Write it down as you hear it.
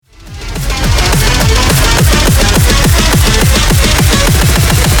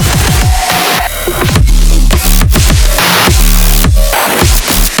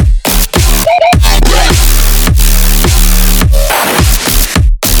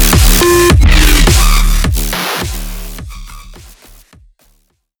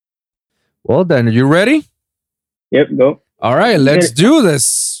Well, then, are you ready? Yep, go. All right, let's do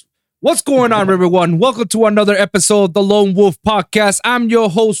this. What's going on, everyone? Welcome to another episode of the Lone Wolv Podcast. I'm your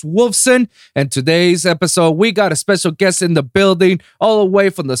host, Wolfson, and today's episode, we got a special guest in the building, all the way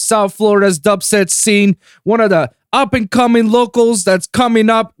from the South Florida's dubstep scene, one of the up-and-coming locals that's coming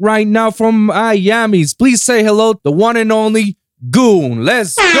up right now from Miami's. Please say hello, the one and only Goon.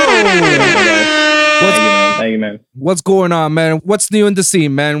 Let's go! Thank you, man. What's going on, man? What's new in the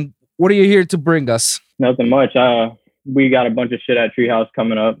scene, man? What are you here to bring us? Nothing much. We got a bunch of shit at Treehouse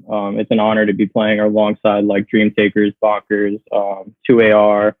coming up. It's an honor to be playing alongside like Dream Takers, Bonkers,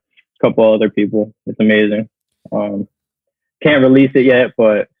 2AR, a couple other people. It's amazing. Can't release it yet,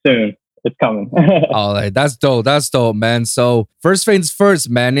 but soon. It's coming. All right, that's dope. That's dope, man. So first things first,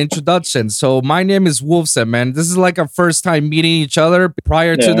 man, introduction. So my name is Wolfson, man. This is like our first time meeting each other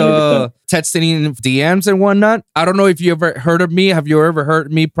prior to the 100%. Texting DMs and whatnot. I don't know if you ever heard of me. Have you ever heard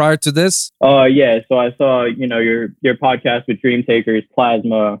of me prior to this? Yeah. So I saw, your podcast with Dream Takers,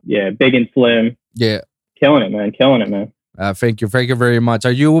 Plasma. Yeah, Big and Slim. Yeah. Killing it, man. Thank you very much.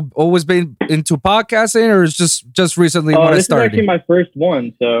 Are you always been into podcasting, or is just recently when I started? This is actually my first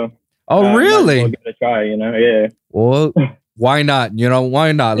one, so... Oh, really? Give it a try, yeah. Well, why not?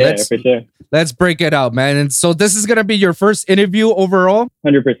 Why not? Yeah, for sure. Let's break it out, man. And so this is going to be your first interview overall?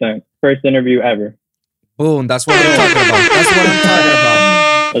 100%. First interview ever. Boom. That's what I'm talking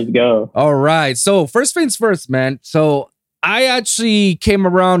about. Let's go. All right. So first things first, man. So I actually came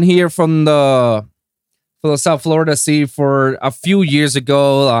around here from the South Florida Sea for a few years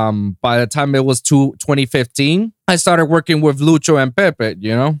ago. By the time it was 2015, I started working with Lucho and Pepe,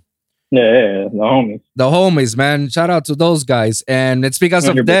 Yeah, the homies, man. Shout out to those guys. And it's because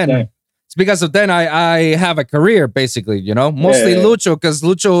 100%. of then. It's because of then I have a career, basically, Mostly Lucho, because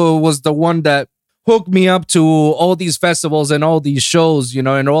Lucho was the one that hooked me up to all these festivals and all these shows,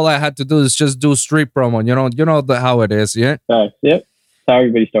 and all I had to do is just do street promo. How it is, yeah? Yep. That's how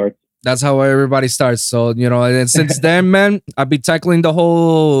everybody starts. That's how everybody starts. So, and since then, man, I've been tackling the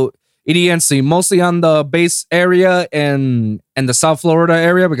whole EDM scene, mostly on the base area and the South Florida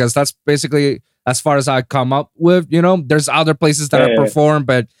area, because that's basically as far as I come up with. There's other places that I perform,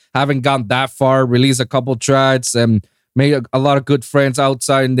 but haven't gone that far. Released a couple tracks and made a lot of good friends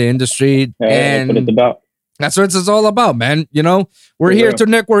outside in the industry. And that's what it's about. That's what it's all about, man. We're here to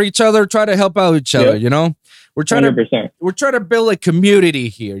network each other, try to help out each other. We're trying 100%. to build a community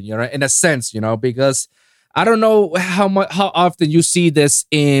here, in a sense, because I don't know how often you see this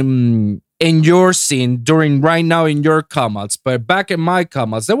in your scene right now in your come-outs, but back in my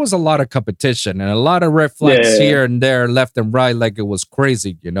come-outs, there was a lot of competition and a lot of red flags here and there, left and right, like it was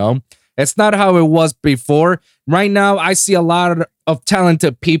crazy, It's not how it was before. Right now, I see a lot of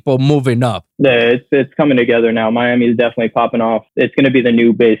talented people moving up. Yeah, it's coming together now. Miami is definitely popping off. It's going to be the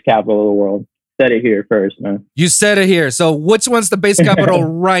new bass capital of the world. Said it here first, man. You said it here. So which one's the bass capital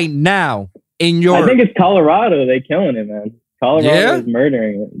right now? I think it's Colorado. They killing it, man. Colorado is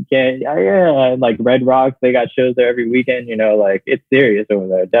murdering it. Yeah. Like Red Rocks, they got shows there every weekend. It's serious over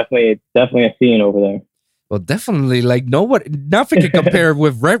there. Definitely a scene over there. Well, definitely. Like nothing can compare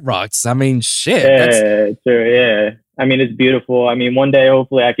with Red Rocks. I mean, shit. Yeah, sure. Yeah. I mean, it's beautiful. I mean, one day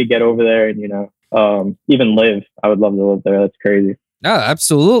hopefully I could get over there and even live. I would love to live there. That's crazy. Yeah,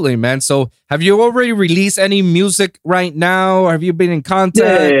 absolutely, man. So have you already released any music right now? Or have you been in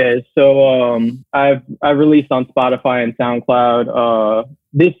contact? Yeah. So I've released on Spotify and SoundCloud.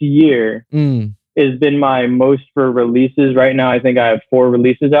 This year has been my most for releases. Right now, I think I have 4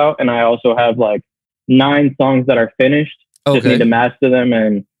 releases out, and I also have like 9 songs that are finished. Okay. Just need to master them,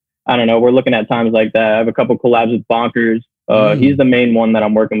 and I don't know. We're looking at times like that. I have a couple collabs with Bonkers. He's the main one that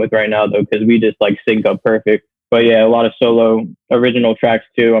I'm working with right now, though, because we just like sync up perfect. But yeah, a lot of solo original tracks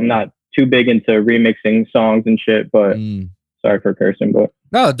too. I'm not too big into remixing songs and shit, but sorry for cursing, but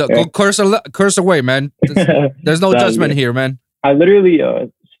no, go curse away, man. There's no judgment here, man. I literally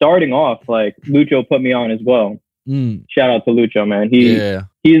starting off, like Lucho put me on as well. Shout out to Lucho, man.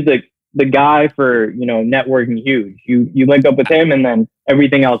 He's the guy for networking huge. You link up with him and then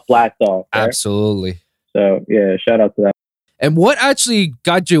everything else blats off. Right? Absolutely. So yeah, shout out to that. And what actually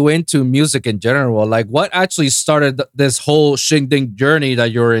got you into music in general? Like, what actually started this whole shindig journey that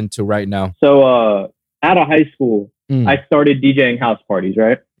you're into right now? So, out of high school, I started DJing house parties,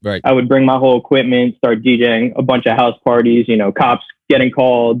 right? Right. I would bring my whole equipment, start DJing a bunch of house parties, cops getting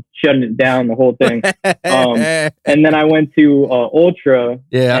called, shutting it down, the whole thing. And then I went to Ultra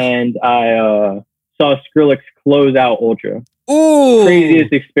and I saw Skrillex close out Ultra. Ooh.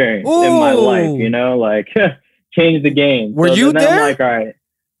 Craziest experience in my life, changed the game. Were you there? I'm like, all right.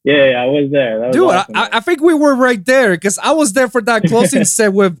 Yeah, I was there. That was Dude, awesome. I think we were right there because I was there for that closing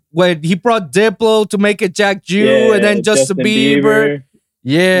set with when he brought Diplo to make it Jack Jew and then Justin Bieber.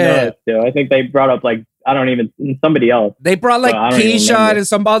 Yeah. No, still, I think they brought up like I don't even somebody else. They brought like Keyshawn and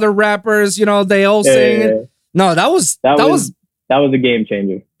some other rappers. You know, they all sing. No, that was a game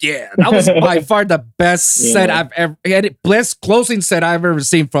changer. Yeah, that was by far the best set I've ever had. Best closing set I've ever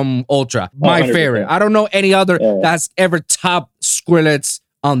seen from Ultra. My 100%. Favorite. I don't know any other that's ever topped Skrillex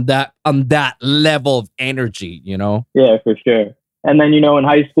on that level of energy. You know? Yeah, for sure. And then, you know, in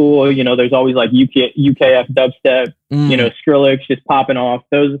high school, you know, there's always like UKF dubstep, you know, Skrillex just popping off.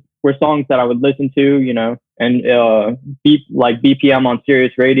 Those were songs that I would listen to, you know, and like BPM on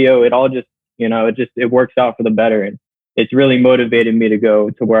Sirius Radio. It all just, you know, it works out for the better. And it's really motivated me to go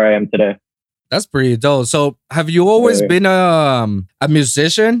to where I am today. That's pretty dope. So have you always been a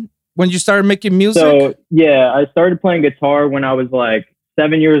musician when you started making music? So, yeah, I started playing guitar when I was like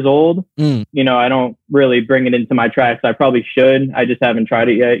 7 years old. You know, I don't really bring it into my tracks. I probably should. I just haven't tried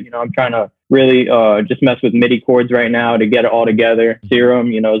it yet. You know, I'm trying to really just mess with MIDI chords right now to get it all together.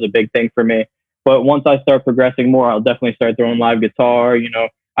 Serum, you know, is a big thing for me. But once I start progressing more, I'll definitely start throwing live guitar. You know,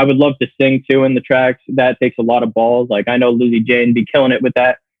 I would love to sing too in the tracks. That takes a lot of balls. Like I know Lizzie Jane be killing it with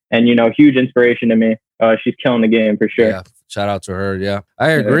that. And, you know, huge inspiration to me. She's killing the game for sure. Yeah, shout out to her. Yeah, I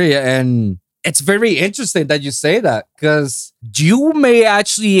agree. And it's very interesting that you say that because you may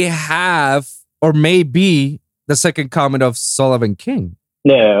actually have or may be the second coming of Sullivan King.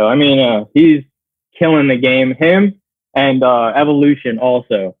 Yeah, I mean, he's killing the game. Him and Evolution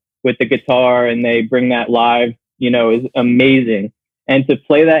also with the guitar, and they bring that live, you know, is amazing. And to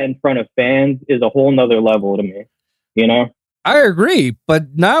play that in front of fans is a whole nother level to me, you know? I agree.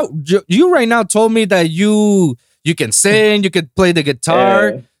 But now you right now told me that you can sing, you could play the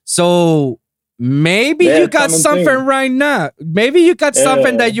guitar. So maybe you got something right now. Maybe you got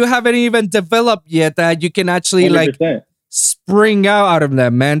something that you haven't even developed yet that you can actually 100%. Like spring out of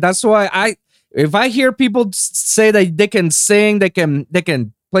that, man. That's why if I hear people say that they can sing, they can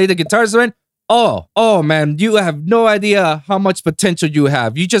play the guitars, man. Oh man, you have no idea how much potential you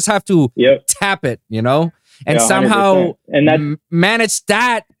have. You just have to tap it, you know, and somehow manage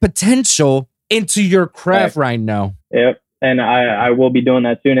that potential into your craft right now. Yep. And I will be doing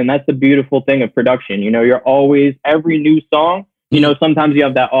that soon. And that's the beautiful thing of production. You know, you're always, every new song, you know, sometimes you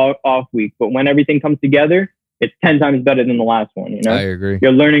have that off week, but when everything comes together, it's 10 times better than the last one, you know? I agree.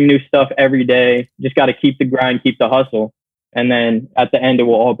 You're learning new stuff every day. Just got to keep the grind, keep the hustle. And then at the end, it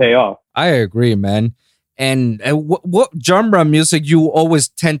will all pay off. I agree, man. And what genre of music you always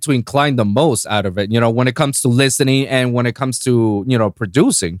tend to incline the most out of it? You know, when it comes to listening and when it comes to, you know,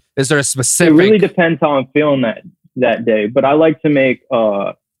 producing, is there a specific? It really depends how I'm feeling that day. But I like to make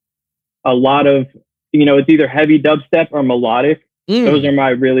a lot of, you know, it's either heavy dubstep or melodic. Those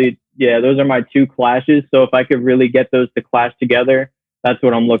are my two clashes. So if I could really get those to clash together, that's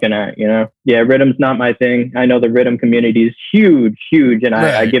what I'm looking at, you know? Yeah, rhythm's not my thing. I know the rhythm community is huge, and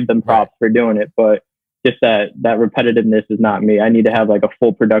I give them props for doing it, but just that repetitiveness is not me. I need to have like a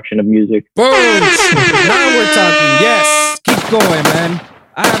full production of music. Boom! Now we're talking. Yes, keep going, man.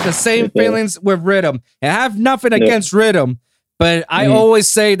 I have the same feelings with rhythm. And I have nothing against rhythm, but I always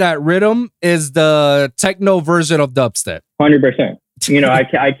say that rhythm is the techno version of dubstep. 100%. You know,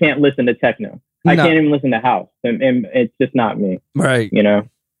 I can't listen to techno. I can't even listen to house, and it's just not me. Right. You know,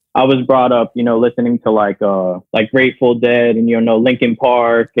 I was brought up, you know, listening to like Grateful Dead and, you know, Linkin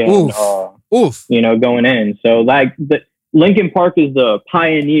Park and, you know, going in. So like Linkin Park is the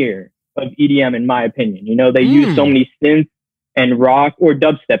pioneer of EDM, in my opinion. You know, they use so many synths and rock, or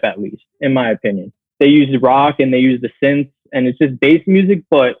dubstep, at least, in my opinion. They use rock and they use the synths, and it's just bass music,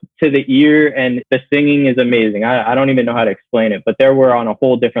 but to the ear, and the singing is amazing. I don't even know how to explain it, but they were on a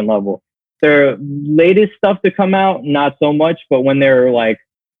whole different level. Their latest stuff to come out, not so much, but when they're like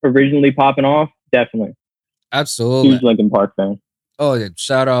originally popping off, definitely. Absolutely. Huge Linkin Park fan. Oh, yeah.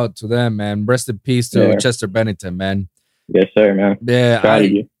 Shout out to them, man. Rest in peace to Chester Bennington, man. Yes, sir, man.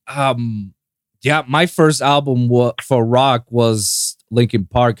 Yeah, my first album for rock was Linkin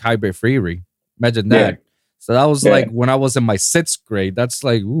Park, Hybrid Theory. Imagine that. Yeah. So that was like when I was in my 6th grade. That's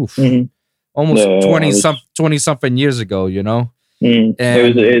like, almost 20 something years ago, you know? And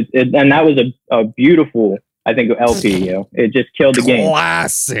that was a beautiful, I think, LP. You know, it just killed the game.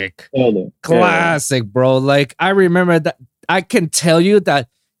 Classic, bro. Like I remember that. I can tell you that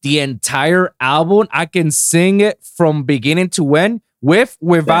the entire album, I can sing it from beginning to end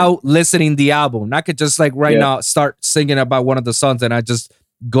without listening the album. I could just like now start singing about one of the songs, and I just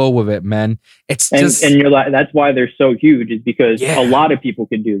go with it, man. And you're like, that's why they're so huge, is because a lot of people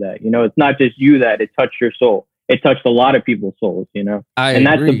can do that. You know, it's not just you that it touched your soul. it touched a lot of people's souls, you know. I And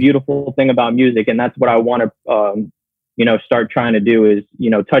that's the agree. beautiful thing about music, and that's what I want to, start trying to do is,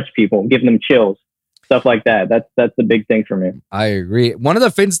 touch people, give them chills, stuff like that. That's the big thing for me. I agree. One of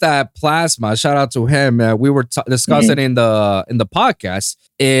the things that Plasma, shout out to him, we were discussing in the podcast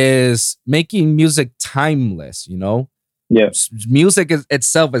is making music timeless. You know, Yeah, music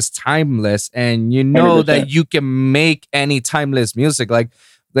itself is timeless, and you know 100%. that you can make any timeless music. Like,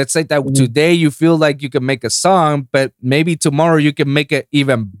 let's say that Mhm. today you feel like you can make a song, but maybe tomorrow you can make it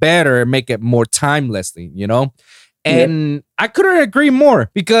even better, make it more timelessly. You know. Yeah. And I couldn't agree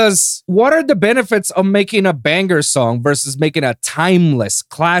more, because what are the benefits of making a banger song versus making a timeless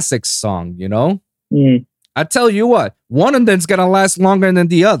classic song, you know? Mhm. I tell you what, one of them's gonna last longer than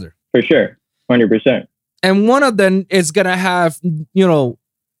the other. For sure, 100%. And one of them is gonna have,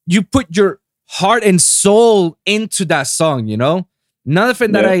 you put your heart and soul into that song, you know? Another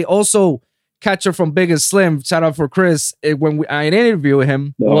thing that Yeah. I also catcher from Big and Slim, shout out for Chris, when I interviewed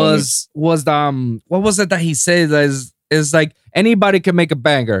him, The was what was it that he said is like anybody can make a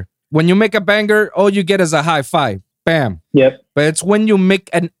banger. When you make a banger, all you get is a high five. Bam. Yep. But it's when you make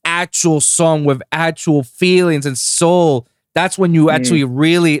an actual song with actual feelings and soul, that's when you actually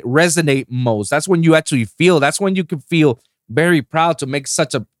really resonate most. That's when you actually feel. That's when you can feel very proud to make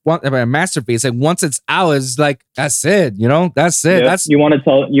such a masterpiece. And once it's out, it's like, that's it, that's it. Yep. That's you want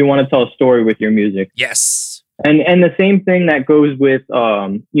to tell a story with your music. yes. And the same thing that goes with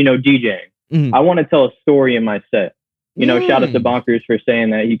DJing. Mhm. I want to tell a story in my set. Shout out to Mm. Bonkers for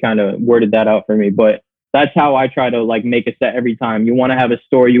saying that. He kind of worded that out for me, but that's how I try to like make a set every time. You want to have a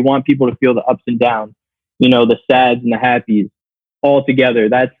story. You want people to feel the ups and downs, the sads and the happies all together.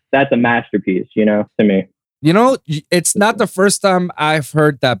 That's a masterpiece, to me. It's not the first time I've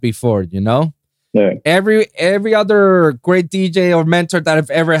heard that before, Yeah. Every other great DJ or mentor that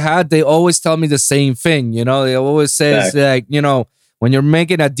I've ever had, they always tell me the same thing. They always says like, when you're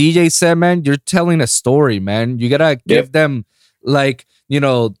making a DJ set, man, you're telling a story, man. You gotta give them like,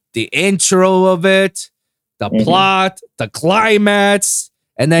 the intro of it, the plot, the climax,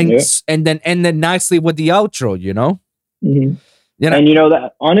 and then end it nicely with the outro, Mm-hmm. And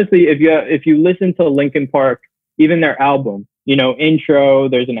that honestly, if you listen to Linkin Park, even their album, intro,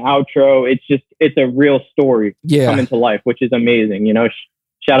 there's an outro. It's a real story coming to life, which is amazing.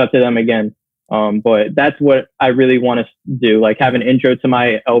 Shout out to them again. But that's what I really want to do. Like have an intro to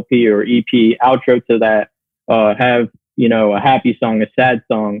my LP or EP, outro to that. Have a happy song, a sad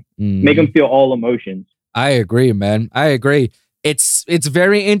song. Make them feel all emotions. I agree, man. I agree. It's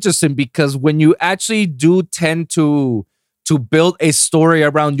very interesting because when you actually do tend to build a story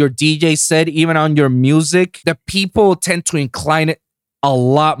around your DJ set, even on your music, the people tend to incline it a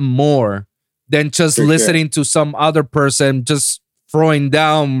lot more than just listening to some other person just throwing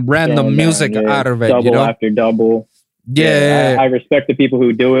down random music out of it. Double after double. Yeah. I respect the people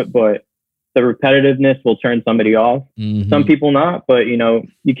who do it, but the repetitiveness will turn somebody off. Mhm. Some people not, but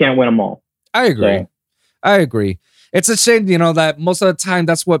you can't win them all. I agree. So. I agree. It's a shame, that most of the time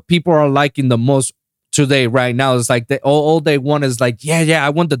that's what people are liking the most today, right now. Is like all they want is like, I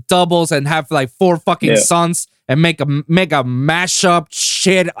want the doubles and have like 4 fucking songs and make a mashup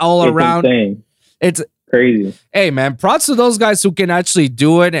shit all around. Insane. It's crazy. Hey man, props to those guys who can actually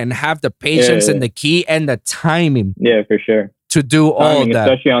do it and have the patience and the key and the timing. Yeah, for sure. To do all that,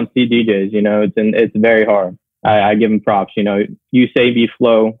 especially on CDJs, it's very hard. I give him props. You say B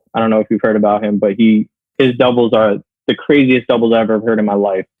Flow. I don't know if you've heard about him, but his doubles are the craziest doubles I've ever heard in my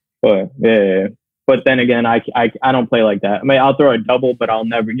life. But But then again, I don't play like that. I mean, I'll throw a double, but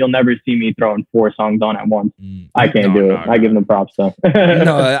you'll never see me throwing 4 songs on at once. I can't do it. I give them props though.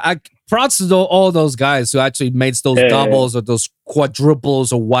 Props to all those guys who actually makes those doubles or those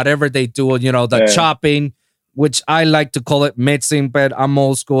quadruples or whatever they do. The chopping, which I like to call it mixing, but I'm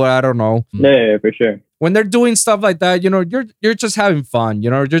old school. I don't know. Yeah, for sure. When they're doing stuff like that, you're just having fun.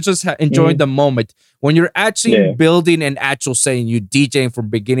 You're just enjoying the moment. When you're actually building an actual saying, you DJing from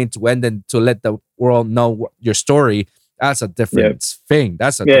beginning to end, and to let the world know your story, that's a different thing.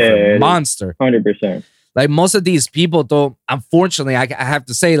 That's a different monster. 100%. Like most of these people, though, unfortunately, I have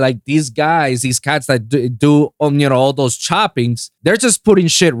to say, like these cats that do all those choppings, they're just putting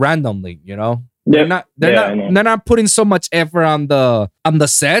shit randomly. They're not putting so much effort on the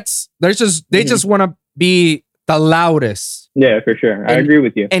sets. They just want to be the loudest. Yeah, for sure. I agree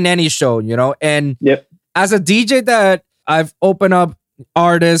with you. In any show, and as a DJ that I've opened up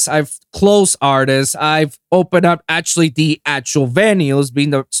artists, I've closed artists, I've opened up actually the actual venues being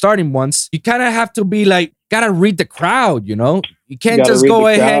the starting ones. You kind of have to be like, gotta read the crowd, you can't just go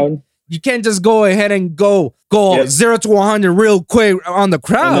ahead. you can't just go ahead and go 0 to 100 real quick on the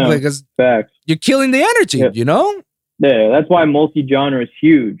crowd because facts. You're killing the energy, you know? Yeah, that's why multi-genre is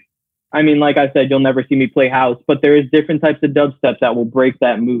huge. I mean, like I said, you'll never see me play house, but there is different types of dubsteps that will break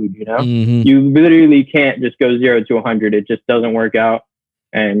that mood, you know? Mm-hmm. You literally can't just go 0 to 100. It just doesn't work out.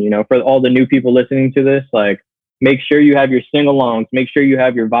 And, you know, for all the new people listening to this, like, make sure you have your sing-alongs. Make sure you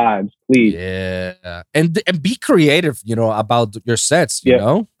have your vibes, please. Yeah. And be creative, you know, about your sets, you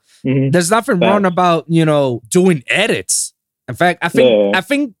know? Mm-hmm. There's nothing wrong about, you know, doing edits. In fact, I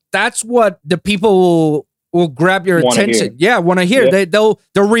think that's what the people will grab your attention. Yeah, want to hear. They'll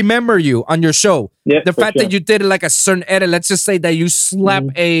remember you on your show. The fact that you did like a certain edit. Let's just say that you slap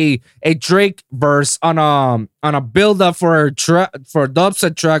a Drake verse on a build up for a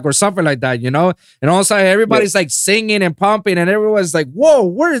dubstep track or something like that, you know. And all of a sudden everybody's like singing and pumping, and everyone's like, "Whoa,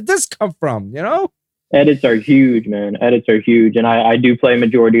 where did this come from?" You know. Edits are huge, man. Edits are huge, and I do play a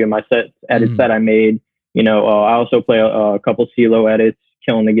majority of my edits that I made. You know, I also play a couple CeeLo edits,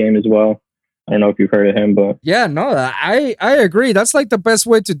 killing the game as well. I don't know if you've heard of him, but yeah, no, I agree. That's like the best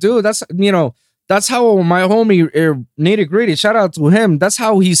way to do it. That's, you know, that's how my homie Nitty Gritty, shout out to him. That's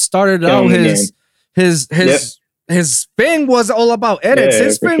how he started out his thing was all about edits.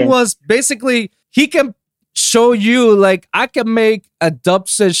 His thing was basically he can show you like I can make a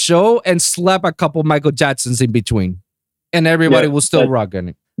dubstep show and slap a couple Michael Jacksons in between, and everybody will still rock on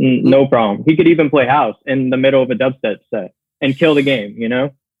it. No problem. He could even play house in the middle of a dubstep set and kill the game. You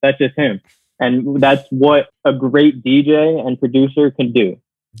know, that's just him. And that's what a great DJ and producer can do.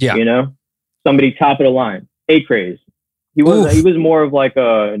 Yeah. You know, somebody top of the line. A-Craze. He was more of like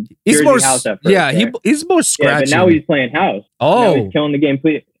a Jersey house at first. Yeah, he's more scratchy. Yeah, but now he's playing house. Now he's killing the game.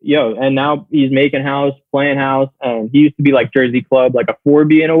 And now he's making house, playing house. And he used to be like Jersey Club, like a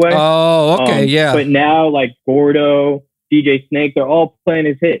 4B in a way. Oh, okay, yeah. But now like Gordo, DJ Snake, they're all playing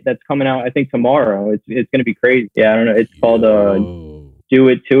his hit that's coming out, I think, tomorrow. It's going to be crazy. Yeah, I don't know. It's called Do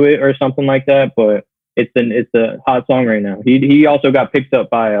It To It or something like that, but it's a hot song right now. He also got picked up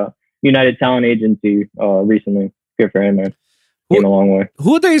by a United Talent Agency recently. Good for him, man. Came a long way.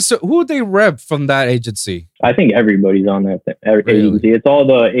 Who they rep from that agency? I think everybody's on that agency. It's all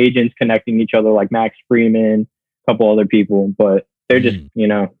the agents connecting each other, like Max Freeman, a couple other people, but they're just, you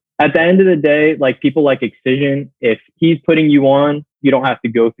know, at the end of the day, like people like Excision, if he's putting you on, you don't have to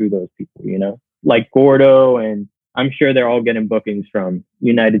go through those people, you know, like Gordo, and I'm sure they're all getting bookings from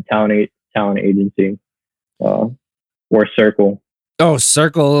United Talent Agency or Circle. Oh,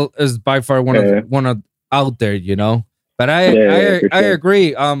 Circle is by far one of out there, you know. But I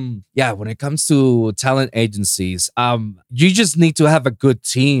agree. When it comes to talent agencies, you just need to have a good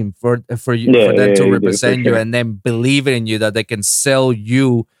team for them to represent you and then believe in you that they can sell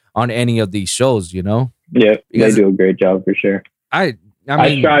you on any of these shows, you know. Yeah, they do a great job for sure. I mean,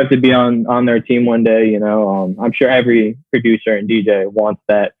 I strive to be on their team one day, you know. I'm sure every producer and DJ wants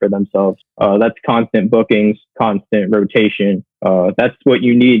that for themselves. That's constant bookings, constant rotation. That's what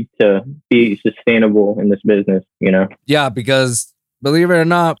you need to be sustainable in this business, you know? Yeah, because believe it or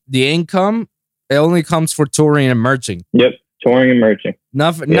not, the income, it only comes for touring and merching. Yep, touring and merching.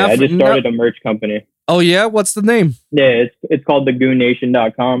 I just started a merch company. Oh, yeah? What's the name? Yeah, it's called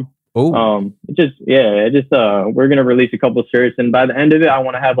thegoonnation.com. Oh, we're gonna release a couple shirts, and by the end of it, I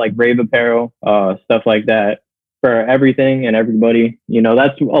want to have like rave apparel, stuff like that for everything and everybody. You know,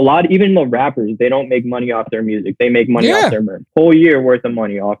 that's a lot. Even the rappers, they don't make money off their music; they make money off their merch. Whole year worth of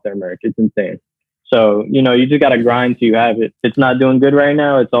money off their merch. It's insane. So you know, you just gotta grind till you have it. If it's not doing good right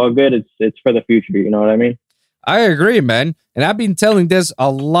now, it's all good. It's for the future. You know what I mean? I agree, man. And I've been telling this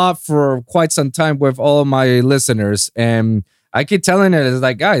a lot for quite some time with all my listeners, and I keep telling it, it's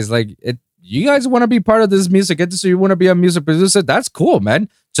like, guys, like, you guys want to be part of this music industry, you want to be a music producer, that's cool, man.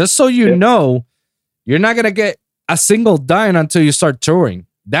 Just so you know, you're not going to get a single dime until you start touring.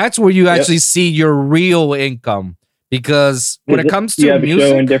 That's where you actually see your real income. Because when it comes to you have music, a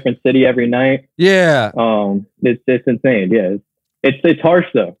show in a different city every night. Yeah. It's insane. Yeah. It's harsh,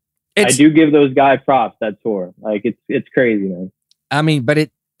 though. I do give those guys props that tour. Like, it's crazy, man. I mean, but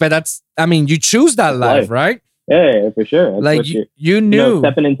you choose that life, right? Yeah, for sure. That's like you knew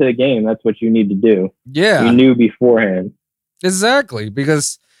stepping into the game, that's what you need to do. Yeah. You knew beforehand. Exactly.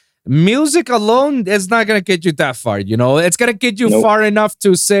 Because music alone is not going to get you that far, you know? It's going to get you far enough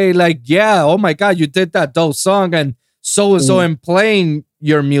to say like, yeah, oh my God, you did that dope song and so-and-so in playing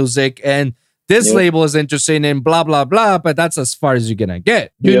your music and this label is interested in blah, blah, blah, but that's as far as you're going to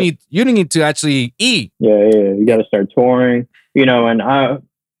get. You need to actually eat. Yeah. You got to start touring, you know, and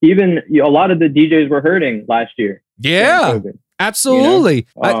even a lot of the DJs were hurting last year. Yeah, Absolutely.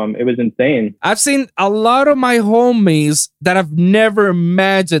 It was insane. I've seen a lot of my homies that I've never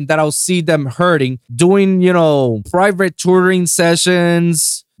imagined that I'll see them hurting, doing, private touring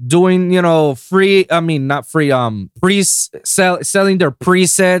sessions, doing, free, I mean, not free, selling their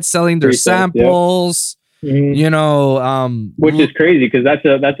presets, selling their samples, which is crazy because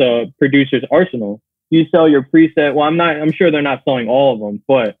that's a producer's arsenal. You sell your preset. Well, I'm sure they're not selling all of them,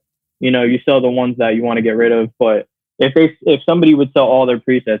 but you sell the ones that you want to get rid of. But if somebody would sell all their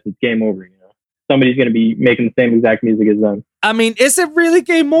presets, it's game over. Somebody's going to be making the same exact music as them. I mean, is it really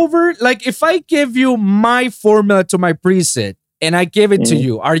game over? Like, if I give you my formula to my preset and I give it to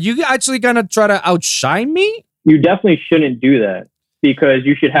you, are you actually going to try to outshine me? You definitely shouldn't do that because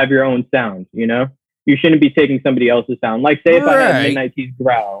you should have your own sound, You shouldn't be taking somebody else's sound. Like, say if I had Midnight T's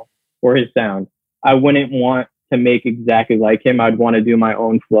growl or his sound, I wouldn't want to make exactly like him. I'd want to do my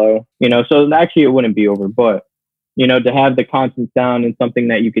own flow, So actually, it wouldn't be over. But, to have the constant sound and something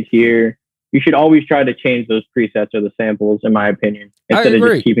that you could hear, you should always try to change those presets or the samples, in my opinion, instead of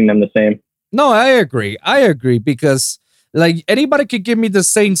just keeping them the same. No, I agree because like anybody could give me the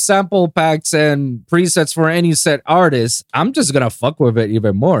same sample packs and presets for any set artist. I'm just going to fuck with it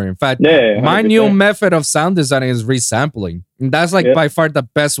even more. In fact, my new method of sound designing is resampling. And that's like by far the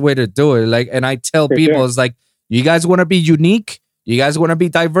best way to do it. Like, and I tell people, it's like, you guys want to be unique? You guys want to be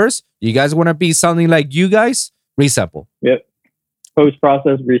diverse? You guys want to be sounding like you guys? Resample. Yep.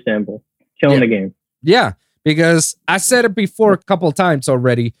 Post-process, resample. Killing the game. Yeah, because I said it before a couple of times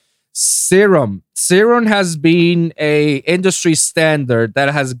already. Serum has been a industry standard that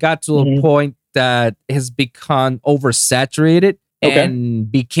has got to a point that has become oversaturated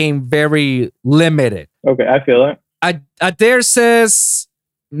and became very limited. Okay, I feel it. I dare says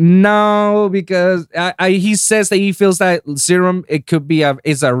no, because he says that he feels that Serum it could be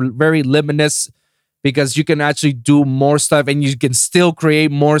is a very limitless, because you can actually do more stuff and you can still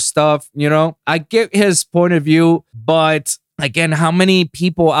create more stuff, I get his point of view, but again, how many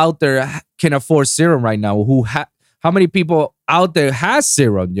people out there can afford Serum right now? How many people out there has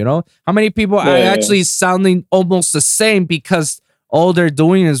Serum, How many people are actually sounding almost the same because all they're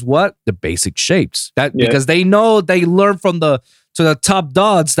doing is what? The basic shapes. Because they know they learn from the top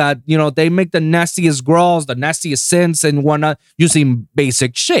dogs that, they make the nastiest growls, the nastiest synths and whatnot using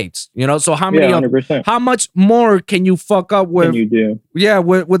basic shapes, So how much more can you fuck up with? You do. Yeah,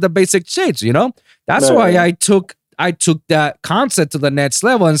 with the basic shapes, That's why I took that concept to the next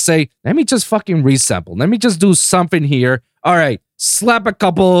level and say, let me just fucking resample. Let me just do something here. All right, slap a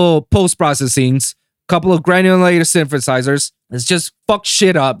couple post-processings, couple of granulated synthesizers. Let's just fuck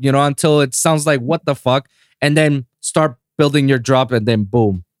shit up, until it sounds like what the fuck, and then start building your drop, and then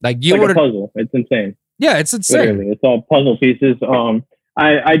boom. Like you would a puzzle. It's insane. Yeah, it's insane. Literally, it's all puzzle pieces.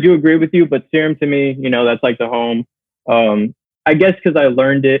 I do agree with you, but Serum to me, that's like the home. I guess because I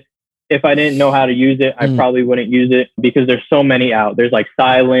learned it. If I didn't know how to use it, I probably wouldn't use it because there's so many out. There's like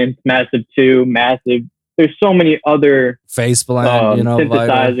Silence, Massive 2, Massive. There's so many other Faceplant,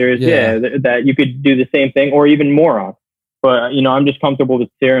 synthesizers, that you could do the same thing or even more on. But I'm just comfortable with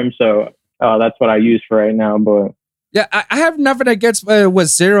Serum, so that's what I use for right now. But yeah, I have nothing against with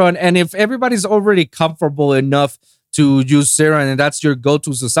Serum, and if everybody's already comfortable enough to use Serum and that's your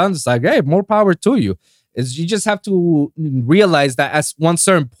go-to sound, it's like, hey, more power to you. You just have to realize that at one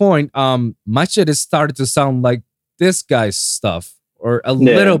certain point, my shit has started to sound like this guy's stuff, or a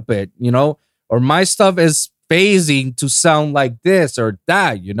little bit, or my stuff is phasing to sound like this or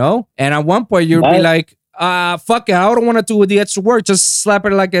that, And at one point, you'll be like, fuck it, I don't want to do the extra work. Just slap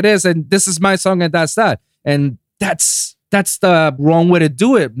it like it is, and this is my song, and that's that. And that's the wrong way to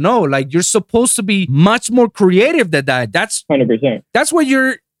do it. No, like you're supposed to be much more creative than that. That's 100%. That's what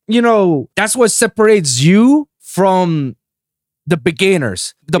you're. That's what separates you from the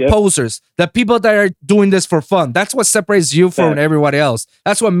beginners, the posers, the people that are doing this for fun. That's what separates you from everybody else.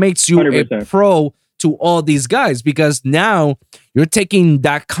 That's what makes you 100%. A pro to all these guys, because now you're taking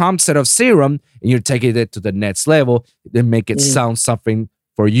that concept of Serum and you're taking it to the next level and make it sound something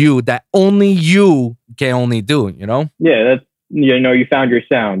for you that only you can only do, Yeah, that's, you found your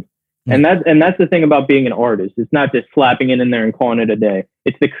sound. And that's the thing about being an artist. It's not just slapping it in there and calling it a day.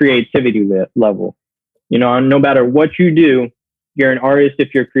 It's the creativity level. No matter what you do, you're an artist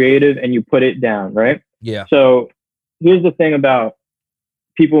if you're creative and you put it down, right? Yeah. So here's the thing about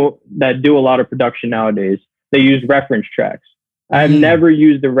people that do a lot of production nowadays. They use reference tracks. I've never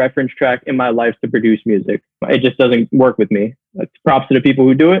used a reference track in my life to produce music. It just doesn't work with me. It's props to the people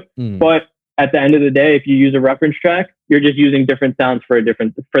who do it. But at the end of the day, if you use a reference track, you're just using different sounds for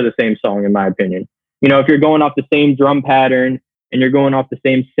the same song, in my opinion. If you're going off the same drum pattern and you're going off the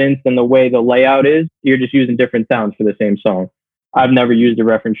same synths and the way the layout is, you're just using different sounds for the same song. I've never used a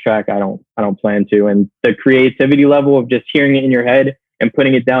reference track. I don't plan to. And the creativity level of just hearing it in your head and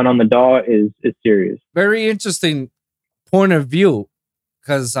putting it down on the DAW is serious. Very interesting point of view,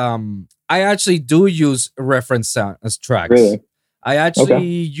 because I actually do use reference sound as tracks. Really? I actually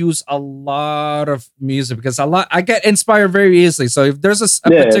use a lot of music because I get inspired very easily. So if there's a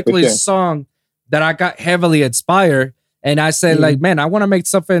particular song that I got heavily inspired, and I say like, man, I want to make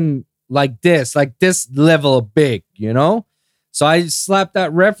something like this level of big, you know? So I slap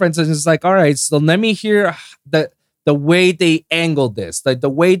that reference and it's like, all right, so let me hear the way they angle this, like the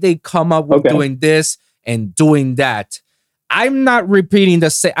way they come up with doing this and doing that. I'm not repeating the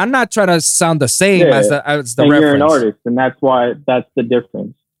same. I'm not trying to sound the same as the and reference. You're an artist, and that's the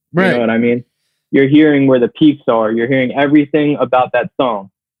difference. Right. You know what I mean? You're hearing where the peaks are. You're hearing everything about that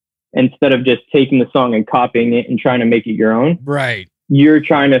song instead of just taking the song and copying it and trying to make it your own. Right. You're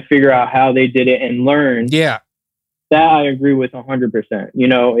trying to figure out how they did it and learn. Yeah. That I agree with 100%. You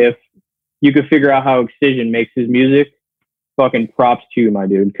know, if you could figure out how Excision makes his music, fucking props to you, my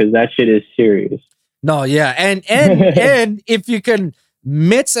dude, because that shit is serious. No, yeah, and and if you can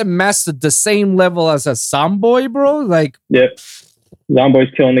mix and master the same level as a Zomboy, bro, like yep,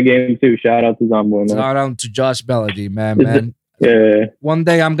 Zomboy's killing the game too. Shout out to Zomboy, man. Shout out to Josh Melody, man. Yeah. One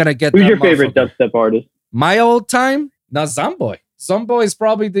day I'm gonna get. Who's your favorite dubstep artist? My old time, not Zomboy. Zomboy is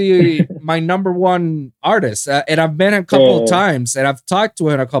probably my number one artist, and I've met him a couple of times, and I've talked to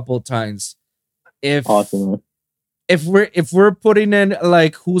him a couple of times. Awesome. Man. If we're putting in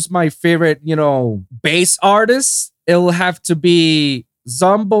like who's my favorite, you know, bass artist, it'll have to be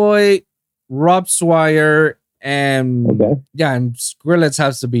Zomboy, Rob Swire, and and Skrillex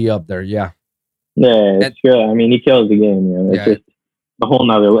has to be up there. Yeah, it's true. I mean, he kills the game. You know? It's just a whole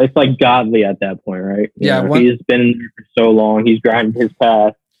nother. It's like godly at that point, right? You know, he's been in there for so long. He's grinding his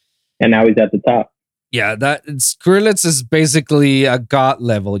path, and now he's at the top. Yeah, that Skrillex is basically a god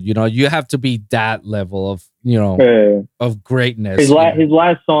level. You know, you have to be that level of, you know, of greatness. His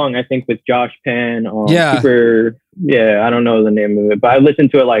last song, I think, with Josh Penn. I don't know the name of it, but I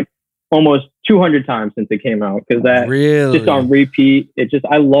listened to it like almost 200 times since it came out because that just on repeat.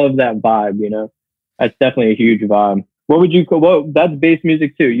 I love that vibe. You know, that's definitely a huge vibe. What would you call? Well, that's bass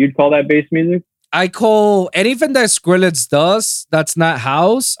music too. You'd call that bass music? I call anything that Skrillex does that's not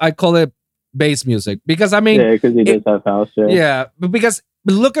house. I call it bass music because I mean, because he does have house. But because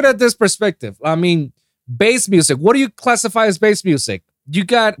look at it this perspective. I mean, bass music. What do you classify as bass music? You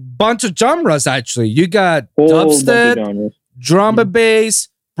got a bunch of genres actually. You got dubstep, drum and bass,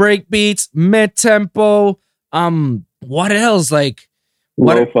 break beats, mid tempo. What else? Like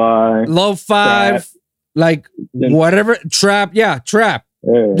lo-fi, like whatever trap. Yeah, trap.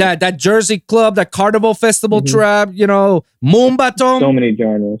 That Jersey club, that Carnival Festival trap. You know, Moonbaton. So many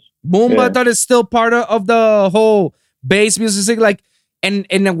genres. Moonbaton is still part of the whole bass music. Like, and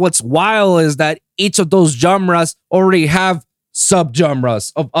what's wild is that each of those genres already have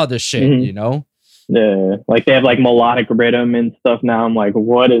sub-genres of other shit, you know? Yeah, like they have like melodic rhythm and stuff now. I'm like,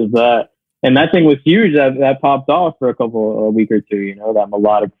 what is that? And that thing was huge. That popped off for a week or two, you know, that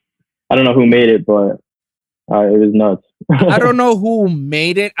melodic. I don't know who made it, but it was nuts. I don't know who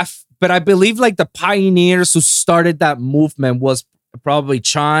made it, but I believe like the pioneers who started that movement was probably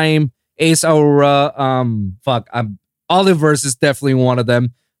Chime, Ace Aura, Oliver's is definitely one of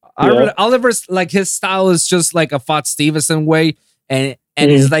them. Oliver's like his style is just like a Fat Stevenson way, and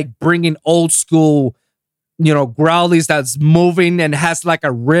he's like bringing old school, you know, growlies that's moving and has like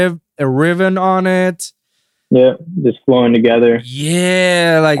a ribbon on it. Yeah, just flowing together.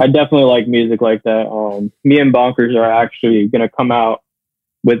 Yeah, like I definitely like music like that. Me and Bonkers are actually gonna come out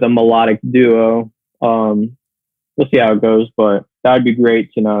with a melodic duo. We'll see how it goes, but that would be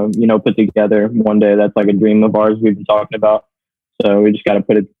great to put together one day. That's like a dream of ours we've been talking about. So we just got to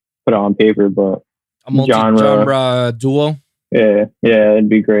put it on paper, but a multi-genre duo. Yeah, it'd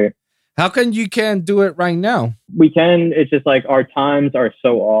be great. How come you can't do it right now? We can. It's just like our times are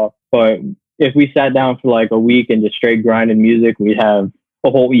so off. But if we sat down for like a week and just straight grinded music, we'd have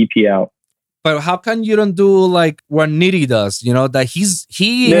a whole EP out. But how come you don't do like what Nitty does? You know, that he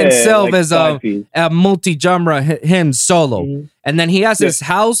himself like is a multi-genre him solo. And then he has his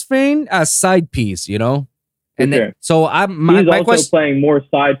house thing as side piece, you know? And then, so he's also playing more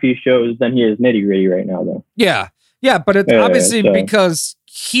side piece shows than he is Nitty Gritty right now, though. Yeah, it's obviously because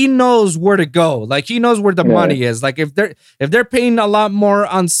he knows where to go. Like he knows where the money is. Like if they're paying a lot more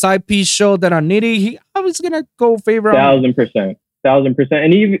on side piece show than on Nitty, he always gonna go favor 1,000%.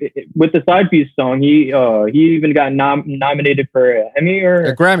 And even with the side piece song, he even got nominated for an Emmy or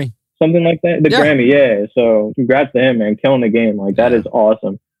a Grammy, something like that. The Grammy, So congrats to him, man, killing the game. Like that is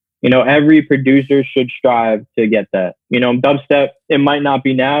awesome. Every producer should strive to get that. Dubstep, it might not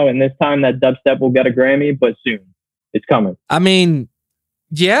be now, and this time that dubstep will get a Grammy, but soon. It's coming. I mean,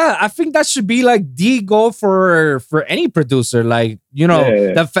 yeah, I think that should be like the goal for any producer. Like,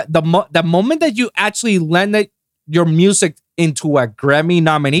 the moment that you actually landed your music into a Grammy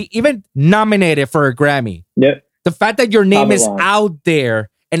nominee, even nominated for a Grammy. Yep. The fact that your name is out there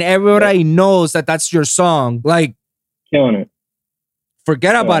and everybody knows that that's your song, like, killing it.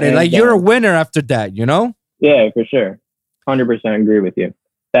 Forget about it. Like, you're a winner after that, Yeah, for sure. 100% agree with you.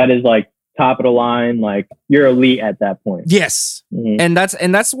 That is like top of the line. Like, you're elite at that point. Yes. And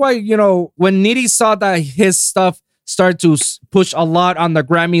that's why, when Nitty saw that his stuff started to push a lot on the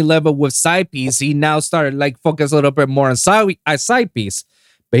Grammy level with side piece, he now started like focus a little bit more on side piece.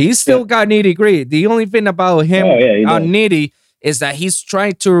 But he's still got Nitty Gritty. The only thing about him on Nitty is that he's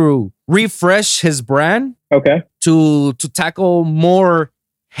trying to refresh his brand. Okay. To tackle more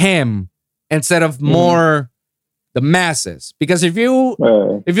him instead of more the masses. Because if you're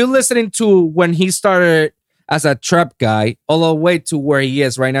listening to when he started as a trap guy all the way to where he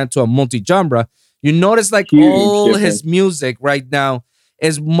is right now to a multi-genre, you notice like all his music right now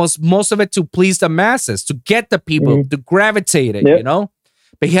is most of it to please the masses, to get the people to gravitate it,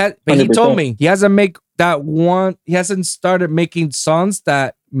 But he told me he hasn't started making songs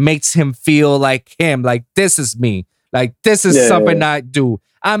that makes him feel like him, like this is me, like this is something I do.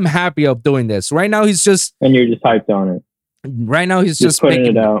 I'm happy of doing this. Right now he's just, and you're just hyped on it. Right now he's just putting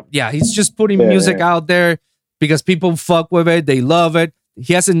it out. Yeah, he's just putting music out there because people fuck with it, they love it.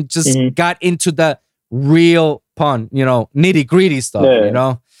 He hasn't just got into the real nitty gritty stuff,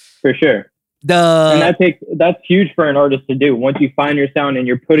 For sure. And that's huge for an artist to do. Once you find your sound and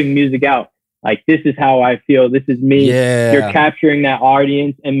you're putting music out, like, this is how I feel, this is me. Yeah. You're capturing that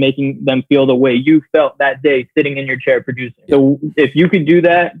audience and making them feel the way you felt that day sitting in your chair producing. So if you could do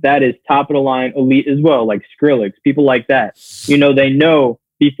that, that is top of the line elite as well. Like Skrillex, people like that. They know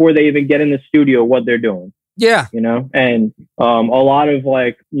before they even get in the studio what they're doing. Yeah. And a lot of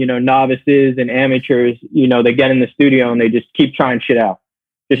like, novices and amateurs, they get in the studio and they just keep trying shit out.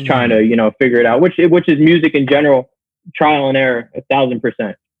 Just trying to, figure it out, which is music in general, trial and error,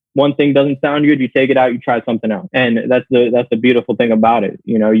 1,000%. One thing doesn't sound good, you take it out, you try something else. And that's the beautiful thing about it.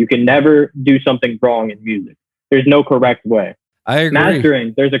 You can never do something wrong in music. There's no correct way. I agree.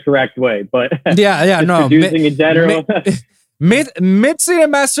 Mastering, there's a correct way, but no. Producing in general. Mixing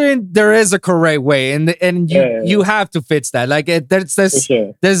and mastering, there is a correct way, and you have to fix that. Like,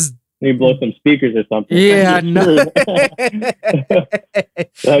 there's you blow some speakers or something. Yeah, no. That'd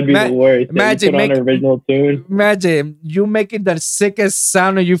be the worst. Imagine put on an original tune. Imagine you making the sickest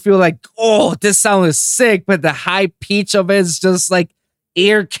sound, and you feel like, oh, this sound is sick, but the high pitch of it is just like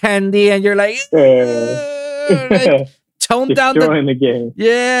ear candy, and you're like, like tone down the game.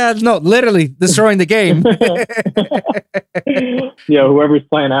 Yeah, no, literally destroying the game. Whoever's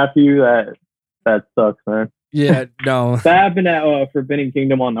playing after you, that sucks, man. Yeah, no. That happened at Forbidden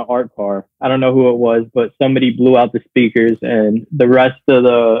Kingdom on the art car. I don't know who it was, but somebody blew out the speakers, and the rest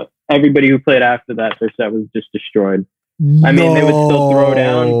of everybody who played after that, their set was just destroyed. No. I mean, they would still throw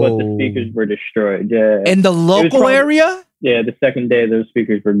down, but the speakers were destroyed. Yeah. In the local area? Yeah, the second day those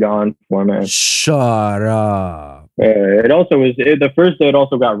speakers were gone for, man. Shut up. It also was the first day. It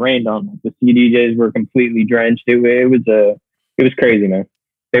also got rained on. The CDJs were completely drenched. It was crazy, man.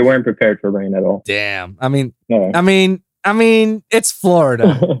 They weren't prepared for rain at all. Damn. I mean, it's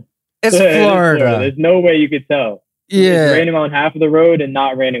Florida. It's Florida. There's no way you could tell. Yeah. It's raining on half of the road and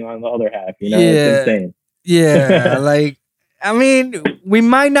not raining on the other half. It's insane. Yeah. Like, I mean, we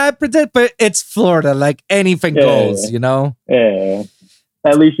might not predict, but it's Florida. Like, anything goes, Yeah.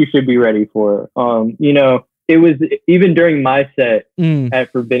 At least you should be ready for it. It was even during my set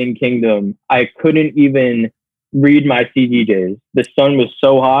at Forbidden Kingdom, I couldn't even read my CDJs. The sun was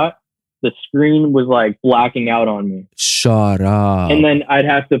so hot, the screen was like blacking out on me. Shut up. And then I'd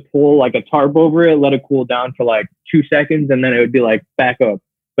have to pull like a tarp over it, let it cool down for like 2 seconds, and then it would be like back up.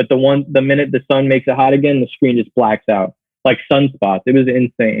 But the minute the sun makes it hot again, the screen just blacks out. Like sunspots. It was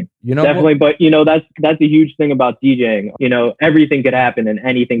insane. Definitely. But that's a huge thing about DJing. Everything could happen and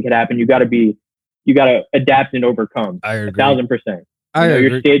anything could happen. You gotta adapt and overcome. I agree. 1,000%.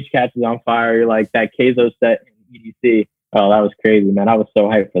 Your stage catches on fire. You're like that Keizo set in EDC. Oh, that was crazy, man. I was so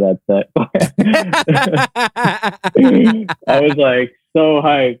hyped for that set. I was like so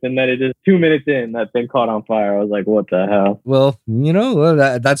hyped. And then it just 2 minutes in, that thing caught on fire. I was like, what the hell? Well,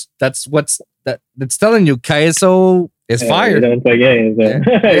 that's what's that it's telling you. Keizo It's He fire. don't play games. So. Yeah.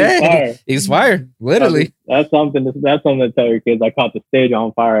 He's Yeah, fire. he's fire. Literally. That's something. That's something to tell your kids. I caught the stage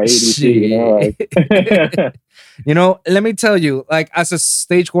on fire at ADC. You know, like. You know, let me tell you, like as a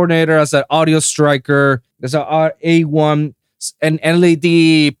stage coordinator, as an audio striker, as an A1, an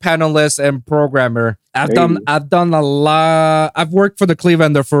LED panelist and programmer, I've done a lot. I've worked for the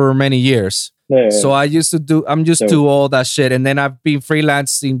Clevelander for many years. Yeah. So I'm used to all that shit. And then I've been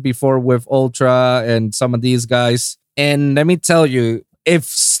freelancing before with Ultra and some of these guys. And let me tell you, if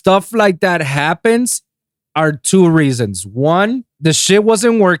stuff like that happens, are two reasons. One, the shit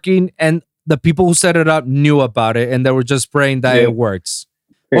wasn't working and the people who set it up knew about it and they were just praying that it works.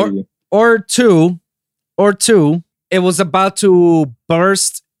 Or two, it was about to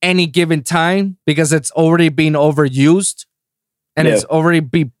burst any given time because it's already been overused and it's already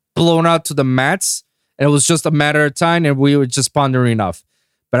been blown out to the mats. And it was just a matter of time and we were just pondering enough.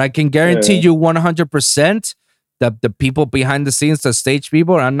 But I can guarantee you 100% that the people behind the scenes, the stage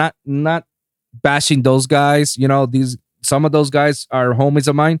people, are not bashing those guys. You know, some of those guys are homies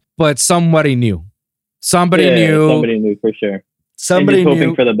of mine, but somebody knew. Somebody knew for sure. Somebody and just knew.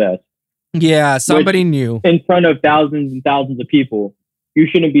 Hoping for the best. Yeah, somebody knew. In front of thousands and thousands of people, you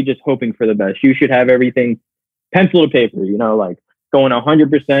shouldn't be just hoping for the best. You should have everything pencil to paper, you know, like going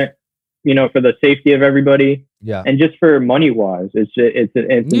 100%, you know, for the safety of everybody. Yeah. And just for money wise, it's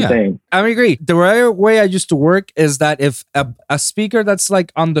insane. I agree. The right way I used to work is that if a speaker that's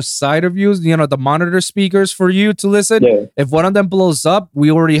like on the side of you, you know, the monitor speakers for you to listen, if one of them blows up,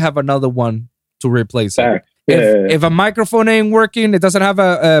 we already have another one to replace it. If a microphone ain't working, it doesn't have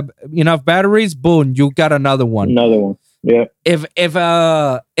enough batteries, boom, you got another one. Yeah. If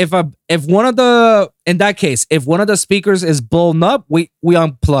one of the, in that case, if one of the speakers is blown up, we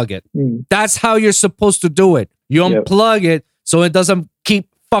unplug it. That's how you're supposed to do it. You unplug it so it doesn't keep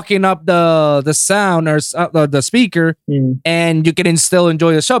fucking up the sound or the speaker, and you can still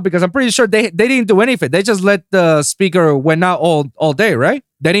enjoy the show. Because I'm pretty sure they didn't do anything. They just let the speaker went out all day, right?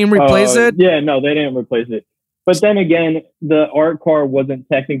 They didn't replace it. Yeah, no, they didn't replace it. But then again, the art car wasn't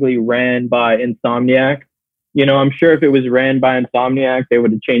technically ran by Insomniac. You know, I'm sure if it was ran by Insomniac, they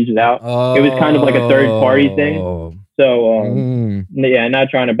would have changed it out. It was kind of like a third party thing. So, yeah, not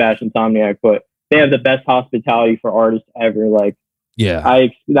trying to bash Insomniac, but they have the best hospitality for artists ever. Like,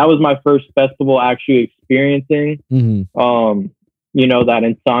 that was my first festival actually experiencing, you know, that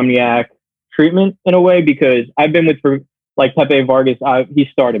Insomniac treatment in a way, because I've been with, like Pepe Vargas, he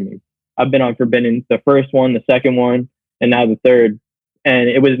started me. I've been on Forbidden, the first one, the second one, and now the third. And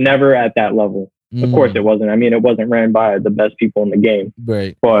it was never at that level. Of course it wasn't. I mean, it wasn't ran by the best people in the game.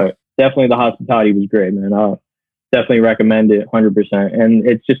 Right. But definitely the hospitality was great, man. I'll definitely recommend it 100%. And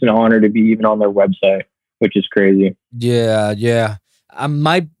it's just an honor to be even on their website, which is crazy. Yeah.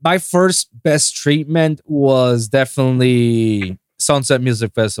 My first best treatment was definitely Sunset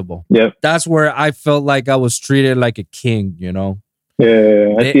Music Festival. Yep. That's where I felt like I was treated like a king, you know?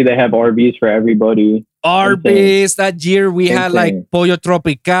 Yeah, I see they have RVs for everybody. Arby's that year we had like Pollo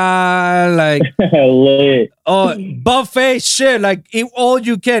Tropical, like buffet shit, like eat all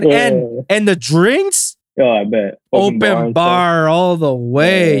you can, and the drinks. Oh, I bet open bar all the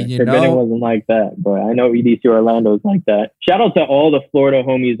way. You Forbidden know, wasn't like that, but I know EDC Orlando is like that. Shout out to all the Florida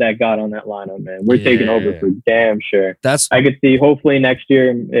homies that got on that lineup, man. We're taking over for damn sure. I could see. Hopefully next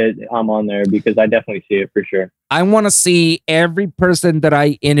year I'm on there because I definitely see it for sure. I want to see every person that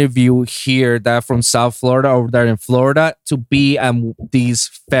I interview here that from South Florida over there in Florida to be at these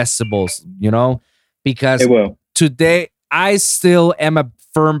festivals, you know, because today I still am a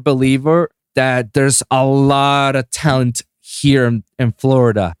firm believer that there's a lot of talent here in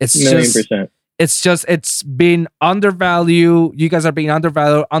Florida. It's it's been undervalued. You guys are being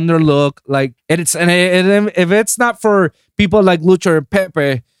undervalued, underlooked. Like if it's not for people like Lucha and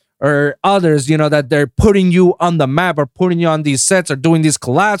Pepe or others, you know, that they're putting you on the map or putting you on these sets or doing these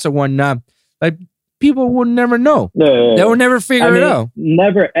collabs or whatnot, like people would never know. They would never figure it out.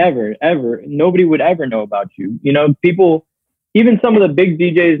 Never, ever. Nobody would ever know about you. You know, people, even some of the big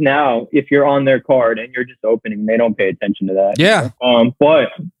DJs now, if you're on their card and you're just opening, they don't pay attention to that. Yeah. But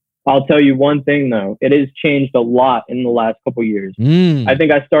I'll tell you one thing though, it has changed a lot in the last couple years. I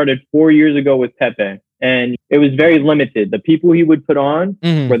think I started 4 years ago with Pepe. And it was very limited. The people he would put on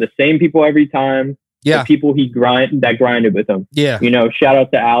were the same people every time. The people that grinded with him. Yeah. You know, shout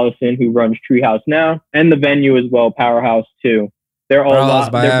out to Allison who runs Treehouse now, and the venue as well, Powerhouse too. They're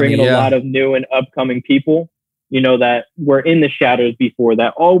they're bringing a lot of new and upcoming people, you know, that were in the shadows before,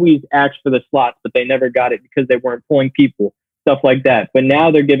 that always asked for the slots, but they never got it because they weren't pulling people, stuff like that. But now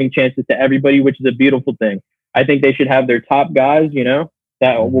they're giving chances to everybody, which is a beautiful thing. I think they should have their top guys, you know,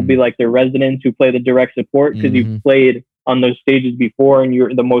 that will Mm-hmm. be like the residents who play the direct support because Mm-hmm. you've played on those stages before and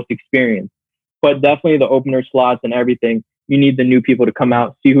you're the most experienced. But definitely the opener slots and everything, you need the new people to come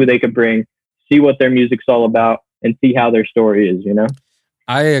out, see who they could bring, see what their music's all about, and see how their story is, you know?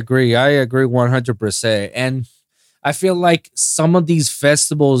 I agree. I agree 100%. And I feel like some of these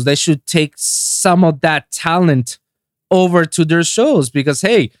festivals, they should take some of that talent over to their shows because,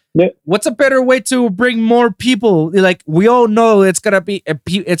 hey, Yeah. what's a better way to bring more people? Like we all know it's gonna be,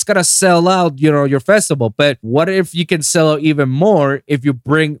 it's gonna sell out, your festival. But what if you can sell out even more if you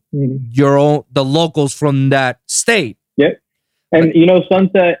bring your own the locals from that state? Yeah. And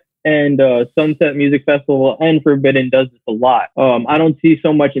Sunset Music Festival and Forbidden does this a lot. I don't see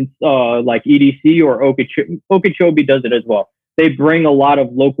so much in like EDC or Okeechobee does it as well. They bring a lot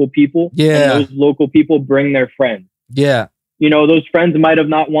of local people, Yeah. and those local people bring their friends. Yeah. Those friends might have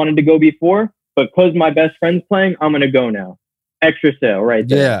not wanted to go before, but because my best friend's playing, I'm gonna go now. Extra sale right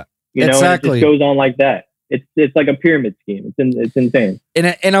there. Yeah. And it Exactly. just goes on like that. It's like a pyramid scheme. It's insane.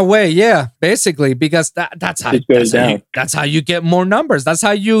 In a way, yeah, basically, because that's how It goes down. that's how you get more numbers. That's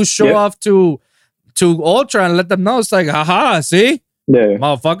how you show Yep. off to Ultra and let them know it's like, haha, see, Yeah.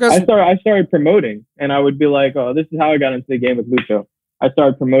 motherfuckers. I started promoting, and I would be like, "Oh, this is how I got into the game with Lucho." I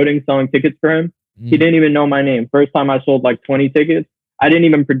started promoting, selling tickets for him. He didn't even know my name. First time I sold like 20 tickets. I didn't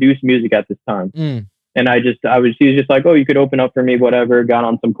even produce music at this time, and he was just like, "Oh, you could open up for me, whatever." Got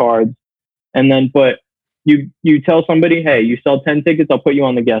on some cards, and then but you tell somebody, "Hey, you sell 10 tickets, I'll put you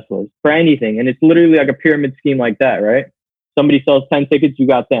on the guest list for anything," and it's literally like a pyramid scheme like that, right? Somebody sells 10 tickets, you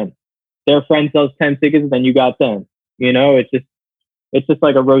got them. Their friend sells 10 tickets, then you got them. It's just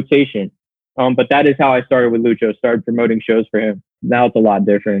like a rotation. But that is how I started with Lucho. Started promoting shows for him. Now it's a lot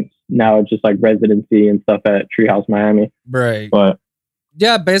different. Now it's just like residency and stuff at Treehouse Miami. Right. But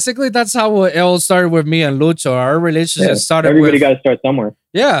yeah, basically that's how it all started with me and Lucho. Our relationship started everybody with got to start somewhere.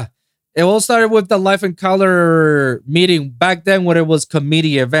 yeah. It all started with the Life in Color meeting back then when it was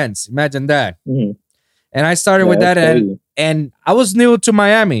comedy events. Imagine that. Mm-hmm. And I started with that, and I was new to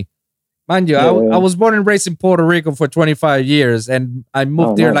Miami. Mind you, I was born and raised in Puerto Rico for 25 years, and I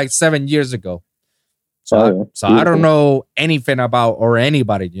moved there like 7 years ago. So I don't know anything about or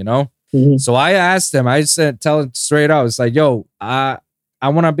anybody, Mm-hmm. So I asked him, tell him straight out, it's like, yo, I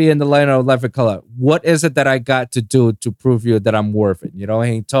want to be in the line of Life in Color. What is it that I got to do to prove you that I'm worth it? And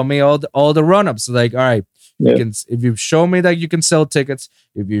he told me all the run-ups. Like, all right, if you show me that you can sell tickets,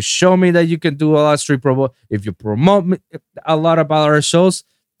 if you show me that you can do a lot of street promo, if you promote a lot about our shows,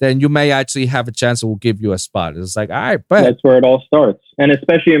 then you may actually have a chance. We'll give you a spot. It's like, all right, but that's where it all starts. And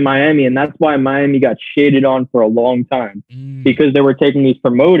especially in Miami. And that's why Miami got shaded on for a long time because they were taking these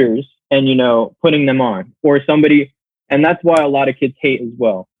promoters and, putting them on or somebody. And that's why a lot of kids hate as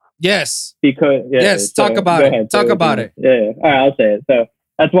well. Yes. Because, talk about it. Talk about it. Yeah. All right, I'll say it. So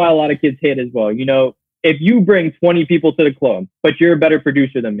that's why a lot of kids hate as well. If you bring 20 people to the club, but you're a better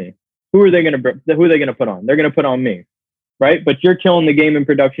producer than me, who are they going to put on? They're going to put on me. Right? But you're killing the game in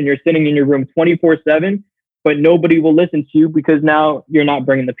production. You're sitting in your room 24/7, but nobody will listen to you because now you're not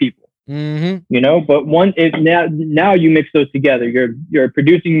bringing the people. Mm-hmm. But now you mix those together. You're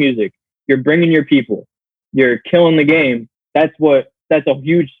producing music. You're bringing your people. You're killing the game. That's a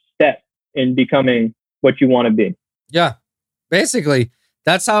huge step in becoming what you want to be. Yeah, basically,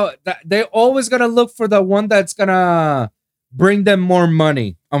 that's how they're always gonna look for the one that's gonna bring them more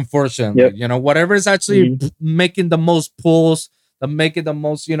money. Unfortunately, whatever is actually making the most pulls, making the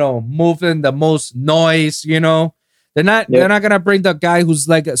most, moving the most noise. They're not gonna bring the guy who's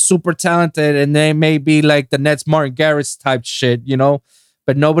like super talented and they may be like the next Martin Garrix type shit.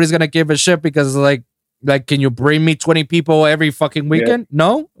 But nobody's gonna give a shit because like, can you bring me 20 people every fucking weekend?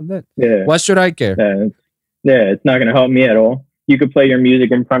 No. What should I care? It's not gonna help me at all. You could play your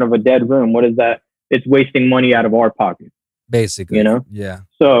music in front of a dead room. What is that? It's wasting money out of our pocket. Basically, yeah.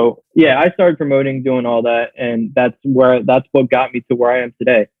 So I started promoting, doing all that, and that's what got me to where I am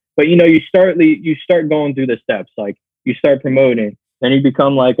today. But you start going through the steps. Like you start promoting, then you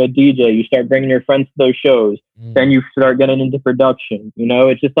become like a DJ. You start bringing your friends to those shows. Then you start getting into production.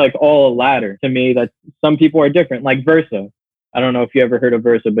 It's just like all a ladder to me. That some people are different. Like Versa, I don't know if you ever heard of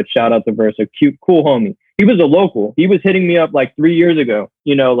Versa, but shout out to Versa, cute, cool homie. He was a local. He was hitting me up like 3 years ago.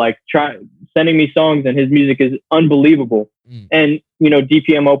 Sending me songs, and his music is unbelievable. And,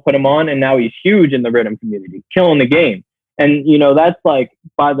 DPMO put him on, and now he's huge in the rhythm community, killing the game. And, that's like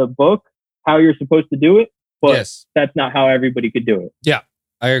by the book, how you're supposed to do it. But that's not how everybody could do it. Yeah,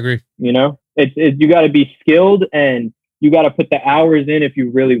 I agree. It's you got to be skilled and you got to put the hours in if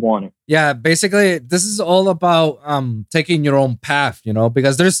you really want it. Yeah, basically, this is all about taking your own path,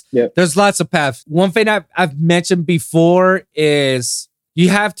 because there's lots of paths. One thing I've mentioned before is You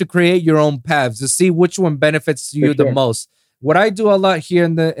have to create your own paths to see which one benefits you the most. What I do a lot here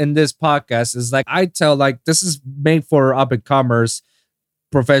in this podcast is like I tell like this is made for up and comers,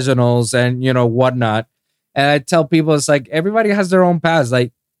 professionals, and whatnot. And I tell people it's like everybody has their own paths.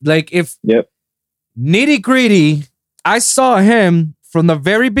 Like if Nitty Gritty, I saw him from the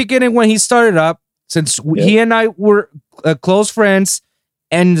very beginning when he started up, since he and I were close friends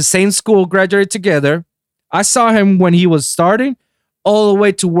and the same school, graduated together. I saw him when he was starting all the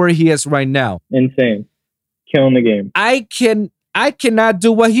way to where he is right now. Insane. Killing the game. I cannot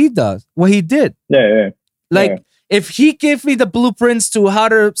do what he did. If he gave me the blueprints to how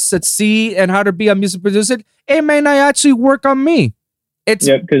to succeed and how to be a music producer, it may not actually work on me. Because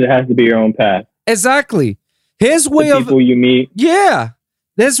it has to be your own path. Exactly. His way the people you meet. Yeah.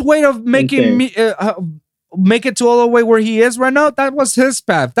 This way of making me make it to all the way where he is right now, that was his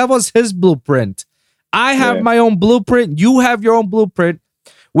path. That was his blueprint. I have my own blueprint. You have your own blueprint.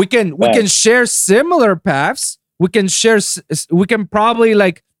 We can share similar paths. We can probably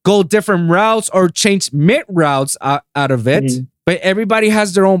like go different routes or change mid routes out of it. Mm-hmm. But everybody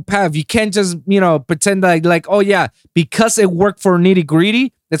has their own path. You can't just, pretend like, oh yeah, because it worked for Nitty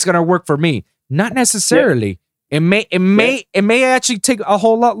Gritty, it's gonna work for me. Not necessarily. It may actually take a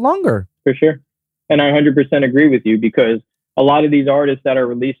whole lot longer. For sure. And I 100% agree with you, because a lot of these artists that are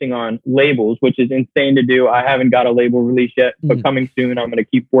releasing on labels, which is insane to do. I haven't got a label release yet, but coming soon. I'm going to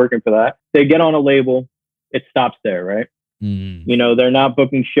keep working for that. They get on a label, it stops there, right? They're not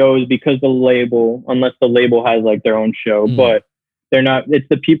booking shows because the label, unless the label has like their own show, but they're not. It's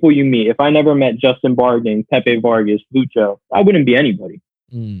the people you meet. If I never met Justin Bargain, Pepe Vargas, Lucho, I wouldn't be anybody.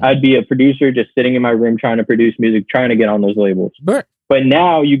 I'd be a producer just sitting in my room trying to produce music, trying to get on those labels. But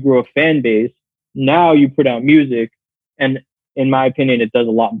now you grow a fan base. Now you put out music. And in my opinion, it does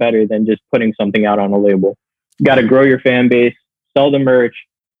a lot better than just putting something out on a label. You got to grow your fan base, sell the merch,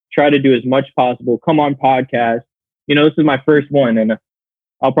 try to do as much possible, come on podcasts. This is my first one, and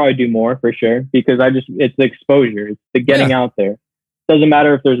I'll probably do more for sure, because it's the exposure. It's the getting out there. Doesn't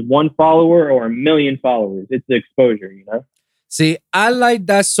matter if there's one follower or a million followers. It's the exposure, See, I like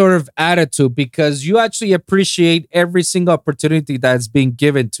that sort of attitude, because you actually appreciate every single opportunity that's being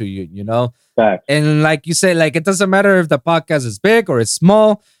given to you, Fact. And like you say, like, it doesn't matter if the podcast is big or it's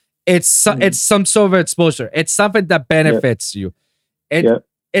small. It's some sort of exposure. It's something that benefits you.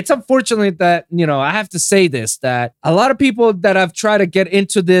 It's unfortunate that, I have to say this, that a lot of people that have tried to get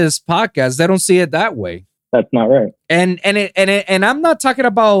into this podcast, they don't see it that way. That's not right. And I'm not talking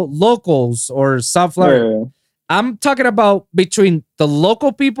about locals or South Florida. I'm talking about between the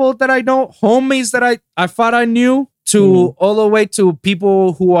local people that I know, homies that I thought I knew, to all the way to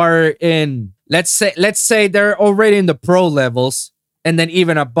people who are in, let's say they're already in the pro levels and then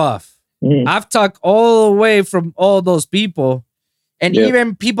even above. I've talked all the way from all those people, and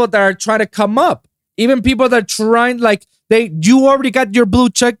even people that are trying to come up, even people that are trying, like, you already got your blue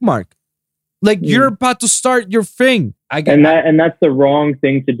check mark. Like, you're about to start your thing. And that's the wrong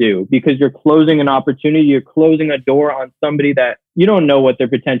thing to do, because you're closing an opportunity. You're closing a door on somebody that you don't know what their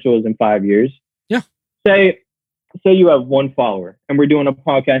potential is in 5 years. Yeah. Say you have one follower and we're doing a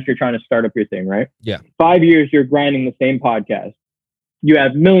podcast. You're trying to start up your thing, right? Yeah. 5 years, you're grinding the same podcast. You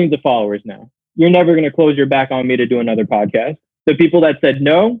have millions of followers now. You're never going to close your back on me to do another podcast. The people that said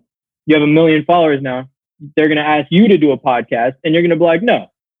no, you have 1 million followers now. They're going to ask you to do a podcast, and you're going to be like, no,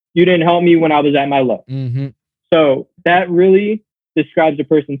 you didn't help me when I was at my low. So that really describes a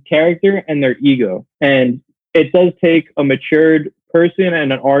person's character and their ego. And it does take a matured person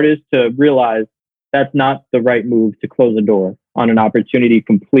and an artist to realize that's not the right move to close the door on an opportunity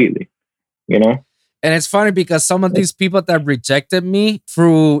completely, And it's funny, because some of these people that rejected me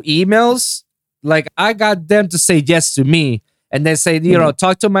through emails, like, I got them to say yes to me. And they say,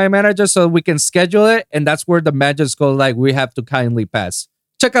 talk to my manager so we can schedule it. And that's where the managers go, like, we have to kindly pass.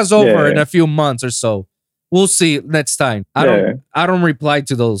 Check us over in a few months or so. We'll see next time. I don't reply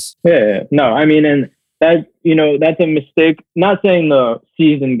to those. Yeah. No, I mean, and that, that's a mistake. Not saying the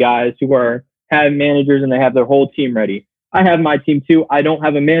seasoned guys who have managers and they have their whole team ready. I have my team too. I don't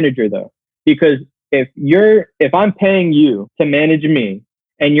have a manager though, because if I'm paying you to manage me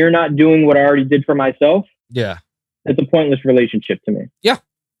and you're not doing what I already did for myself, it's a pointless relationship to me. Yeah.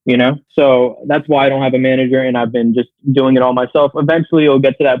 So that's why I don't have a manager, and I've been just doing it all myself. Eventually it'll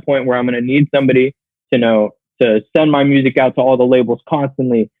get to that point where I'm going to need somebody to send my music out to all the labels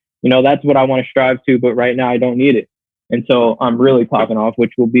constantly. That's what I want to strive to, but right now I don't need it. And so I'm really popping off,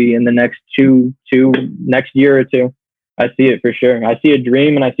 which will be in the next next year or two. I see it for sure. I see a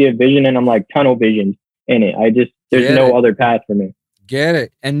dream and I see a vision, and I'm like tunnel vision in it. There's no other path for me. Get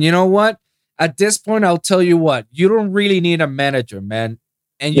it. And you know what? at this point, I'll tell you what, you don't really need a manager, man.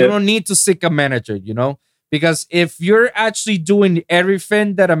 And you Yep. don't need to seek a manager, you know? Because if you're actually doing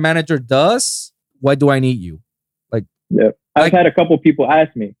everything that a manager does, why do I need you? Like, Yep. I've like had a couple people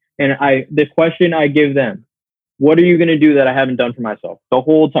ask me, and the question I give them, what are you going to do that I haven't done for myself the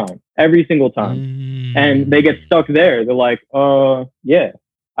whole time, every single time? And they get stuck there. They're like, yeah,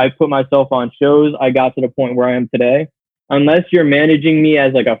 I put myself on shows. I got to the point where I am today. Unless you're managing me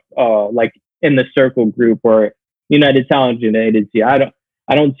as like like in the circle group or United Talent Agency, I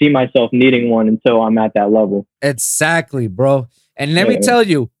don't see myself needing one until I'm at that level. Exactly, bro. And let me Yeah, tell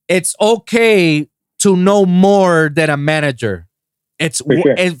you, it's okay to know more than a manager. for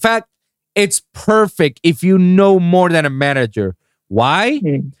sure. In fact, it's perfect if you know more than a manager. Why?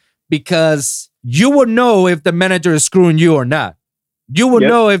 Mm. Because you would know if the manager is screwing you or not. You would Yep.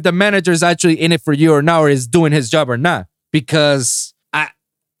 know if the manager is actually in it for you or not, or is doing his job or not. Because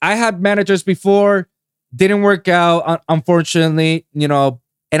I had managers before, didn't work out, unfortunately, you know.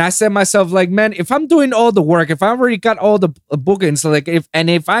 And I said to myself, like, man, if I'm doing all the work, if I already got all the bookings, like, if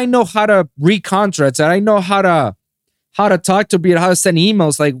I know how to read contracts and I know how to talk to people, how to send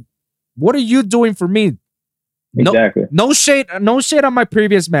emails, like, what are you doing for me? Exactly. No shade on my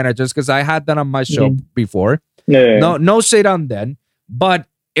previous managers, because I had that on my show before. Yeah. No shade on them, but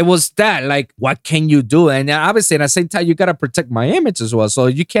it was that, like, what can you do? And obviously, at the same time, you gotta protect my image as well. So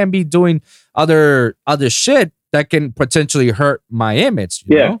you can't be doing other shit that can potentially hurt my image.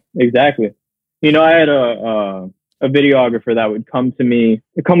 You know? Exactly. You know, I had a videographer that would come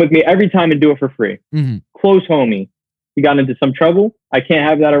with me every time and do it for free. Mm-hmm. Close homie. He got into some trouble. I can't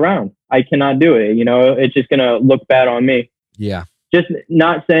have that around. I cannot do it. You know, it's just gonna look bad on me. Yeah. Just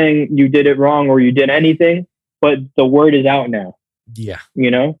not saying you did it wrong or you did anything, but the word is out now. Yeah.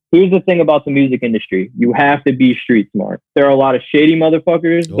 You know, here's the thing about the music industry. You have to be street smart. There are a lot of shady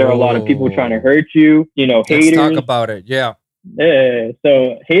motherfuckers. There are a lot of people trying to hurt you. You know, haters. Let's talk about it. Yeah. Yeah.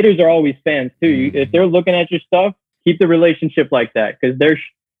 So haters are always fans too. If they're looking at your stuff, keep the relationship like that. Because there's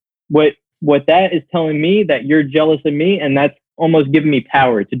what that is telling me, that you're jealous of me, and that's almost giving me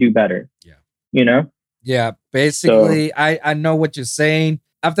power to do better. Yeah. You know? Yeah. Basically, so, I know what you're saying.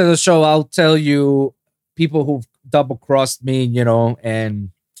 After the show, I'll tell you people who've double crossed me, you know, and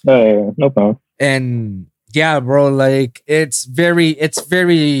no problem. And yeah, bro, like it's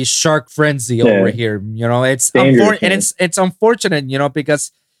very shark frenzy over here, you know. It's it's unfortunate, you know,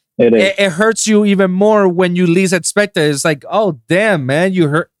 because it hurts you even more when you least expect it. It's like, oh damn, man, you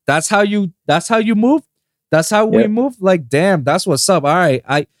hurt. That's how you move. That's how we move. Like, damn, that's what's up. All right,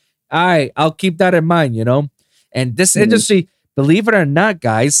 I'll keep that in mind, you know. And this industry, believe it or not,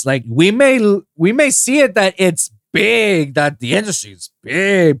 guys, like we may see it that it's big, that the industry is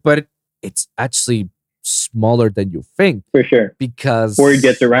big, but it's actually smaller than you think. For sure. Because word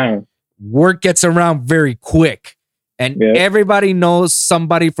gets around very quick. And everybody knows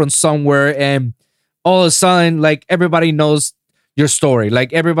somebody from somewhere, and all of a sudden, like, everybody knows your story.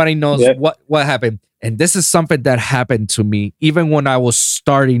 Like, everybody knows what happened. And this is something that happened to me even when I was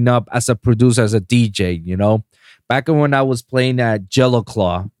starting up as a producer, as a DJ, you know. Back when I was playing at Jello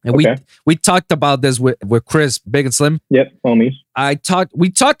Claw, and we talked about this with Chris, Big and Slim. Yep, homies. We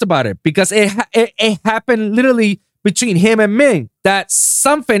talked about it because it happened literally between him and me. That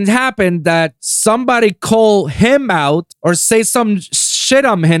something happened, that somebody called him out or say some shit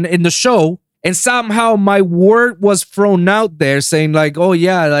on him in the show, and somehow my word was thrown out there saying like, oh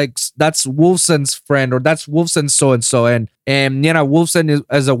yeah, like that's Wolfson's friend, or that's Wolfson so and so, and you know, Wolfson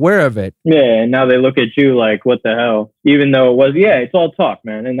is aware of it. Yeah, and now they look at you like, what the hell? Even though it was, it's all talk,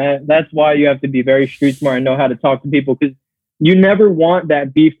 man. And that's why you have to be very street smart and know how to talk to people, because you never want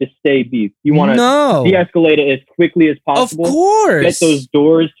that beef to stay beef. You want to de-escalate it as quickly as possible. Of course. Get those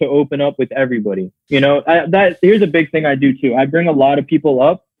doors to open up with everybody. You know, here's a big thing I do too. I bring a lot of people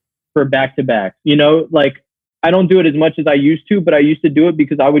up for back-to-back. You know, like, I don't do it as much as I used to, but I used to do it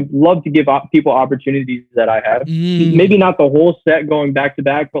because I would love to give people opportunities that I have. Maybe not the whole set going back to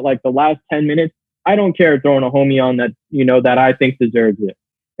back, but like the last 10 minutes, I don't care throwing a homie on that, you know, that I think deserves it.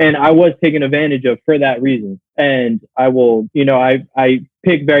 And I was taken advantage of for that reason. And I will, you know, I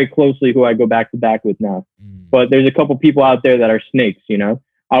pick very closely who I go back to back with now. But there's a couple people out there that are snakes, you know.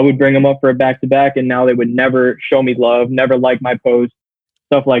 I would bring them up for a back to back, and now they would never show me love, never like my post,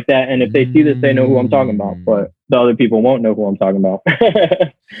 stuff like that. And if they see this, they know who I'm talking about, but the other people won't know who I'm talking about.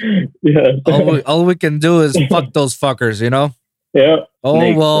 All we can do is fuck those fuckers, you know? Yeah. Oh,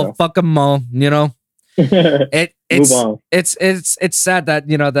 snakes, well, bro. Fuck them all, you know? It's sad that,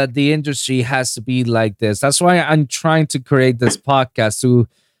 you know, that the industry has to be like this. That's why I'm trying to create this podcast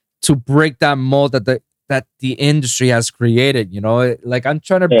to break that mold that that the industry has created. Like I'm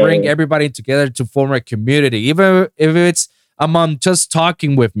trying to bring everybody together to form a community, even if it's among just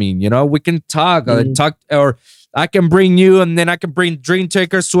talking with me. We can talk, or I can bring you, and then I can bring Dream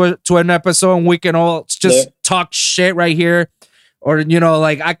Takers to an episode, and we can all just talk shit right here. Or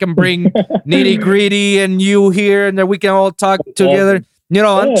like I can bring Nitty Gritty and you here, and then we can all talk together.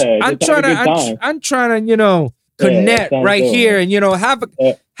 I'm trying to connect right here, and have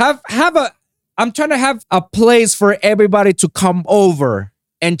a. I'm trying to have a place for everybody to come over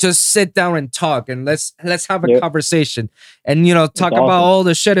and just sit down and talk, and let's have a conversation, and talk about all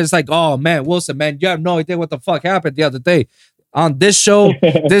the shit. It's like, oh man, Wilson, man, you have no idea what the fuck happened the other day on this show.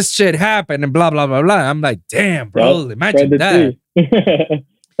 This shit happened, and blah blah blah blah. I'm like, damn, bro, imagine that.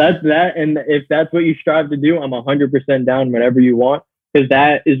 That's that, and if that's what you strive to do, I'm 100% down whenever you want, because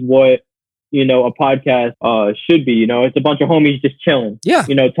that is what a podcast should be. It's a bunch of homies just chilling. Yeah.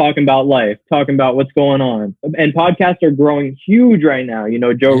 Talking about life, talking about what's going on. And podcasts are growing huge right now.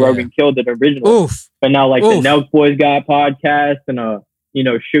 Joe Rogan killed it originally. But now like the Nelk Boys got podcasts, and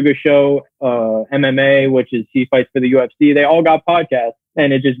Sugar Show, MMA, which is he fights for the UFC. They all got podcasts,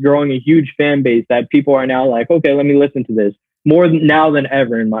 and it's just growing a huge fan base that people are now like, okay, let me listen to this more now than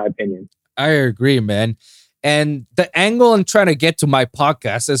ever, in my opinion. I agree, man. And the angle I'm trying to get to my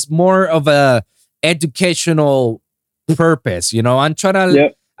podcast is more of a educational purpose. I'm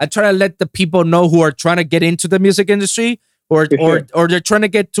trying to let the people know who are trying to get into the music industry, or they're trying to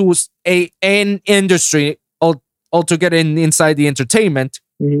get to an industry altogether inside the entertainment.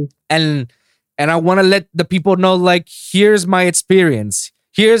 And I want to let the people know, like, here's my experience.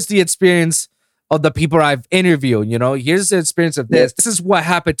 Here's the experience of the people I've interviewed. Here's the experience of this. This is what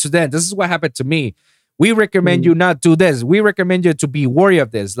happened to them. This is what happened to me. We recommend you not do this. We recommend you to be wary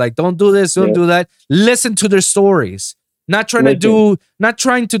of this. Like, don't do this, don't do that. Listen to their stories. Not trying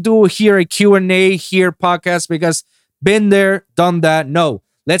to do here a Q&A here podcast, because been there, done that. No,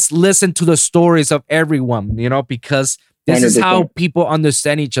 let's listen to the stories of everyone, because this 100%. Is how people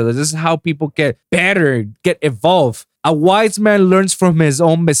understand each other. This is how people get better, get evolved. A wise man learns from his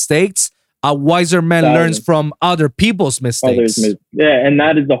own mistakes. A wiser man learns from other people's mistakes. And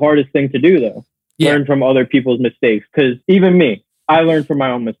that is the hardest thing to do, though. Learn from other people's mistakes. Because even me, I learn from my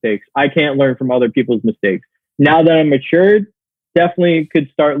own mistakes. I can't learn from other people's mistakes. Now that I'm matured, definitely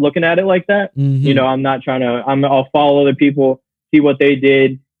could start looking at it like that. I'm not trying to, I'll follow other people, see what they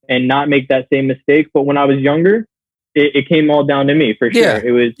did, and not make that same mistake. But when I was younger, it came all down to me, for sure.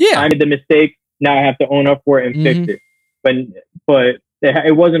 It was, I made the mistake, now I have to own up for it and fix it. But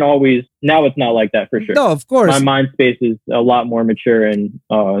it wasn't always, now it's not like that, for sure. No, of course. My mind space is a lot more mature and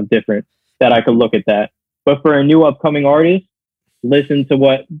different, that I could look at that. But for a new upcoming artist, listen to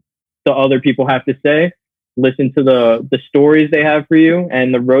what the other people have to say. Listen to the stories they have for you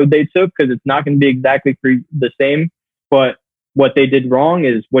and the road they took, because it's not going to be exactly the same. But what they did wrong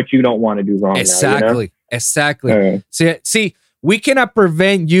is what you don't want to do wrong. Exactly. Exactly. See, we cannot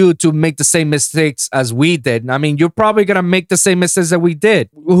prevent you to make the same mistakes as we did. I mean, you're probably going to make the same mistakes that we did.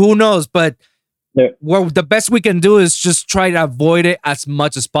 Who knows? But the best we can do is just try to avoid it as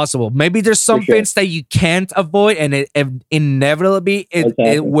much as possible. Maybe there's some things that you can't avoid, and it inevitably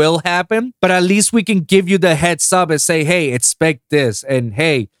it will happen. But at least we can give you the heads up and say, hey, expect this. And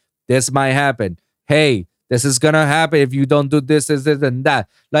hey, this might happen. Hey, this is going to happen if you don't do this, and that.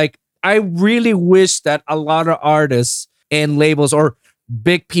 Like, I really wish that a lot of artists and labels or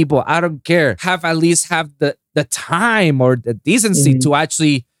big people, I don't care, have the time or the decency to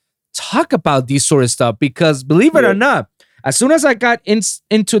actually talk about these sort of stuff. Because believe it or not, as soon as I got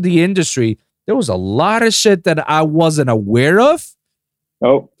into the industry, there was a lot of shit that I wasn't aware of.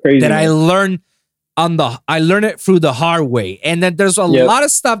 Oh, crazy. That I learned I learned it through the hard way. And then there's a lot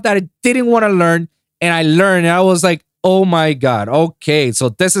of stuff that I didn't want to learn, and I learned, and I was like, oh my God, okay, so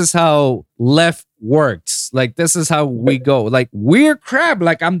this is how left works. Like, this is how we go. Like, weird crap.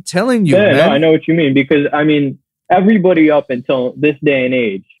 Like, I'm telling you, man. No, I know what you mean, because I mean, everybody up until this day and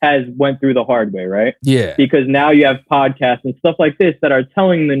age has went through the hard way, right? Yeah. Because now you have podcasts and stuff like this that are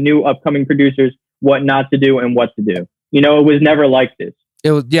telling the new upcoming producers what not to do and what to do. It was never like this.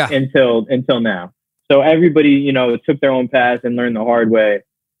 It was until now. So everybody, took their own path and learned the hard way.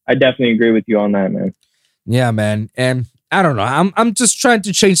 I definitely agree with you on that, man. Yeah, man. And I don't know. I'm just trying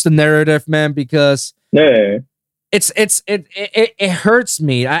to change the narrative, man, because it hurts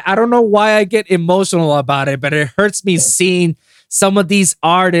me. I don't know why I get emotional about it, but it hurts me seeing some of these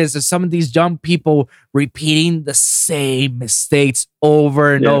artists or some of these young people repeating the same mistakes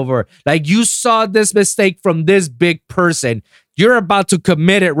over and over. Like, you saw this mistake from this big person. You're about to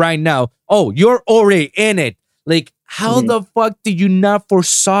commit it right now. Oh, you're already in it. Like, how the fuck did you not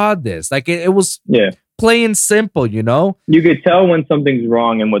foresaw this? Like, it was plain simple, you know? You could tell when something's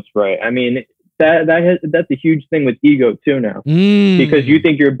wrong and what's right. I mean, that's a huge thing with ego too now, because you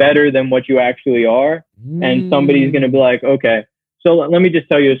think you're better than what you actually are, and somebody's gonna be like, okay. So let me just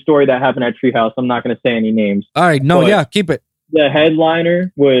tell you a story that happened at Treehouse. I'm not gonna say any names. All right, no, yeah, keep it. The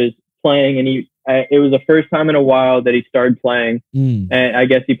headliner was playing, and it was the first time in a while that he started playing, and I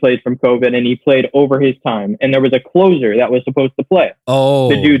guess he played from COVID, and he played over his time, and there was a closer that was supposed to play. Oh,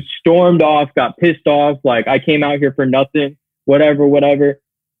 the dude stormed off, got pissed off, like, I came out here for nothing, whatever.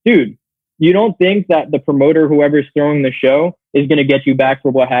 Dude, you don't think that the promoter, whoever's throwing the show, is going to get you back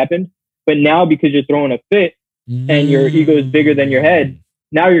for what happened? But now, because you're throwing a fit and your ego is bigger than your head,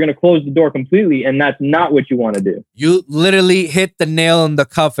 now you're going to close the door completely, and that's not what you want to do. You literally hit the nail in the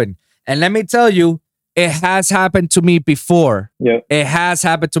coffin. And let me tell you, it has happened to me before. Yep. It has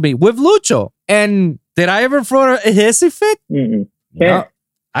happened to me with Lucho. And did I ever throw a hissy fit? No.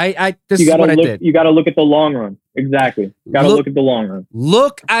 This is what I did. You got to look at the long run. Exactly. Got to look at the long run.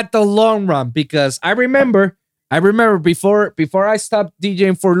 Look at the long run, because I remember before I stopped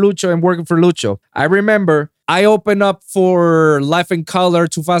DJing for Lucho and working for Lucho, I remember I opened up for Life in Color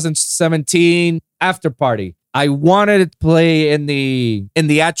 2017 after party. I wanted to play in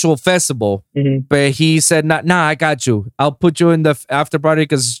the actual festival, but he said, nah, I got you. I'll put you in the after party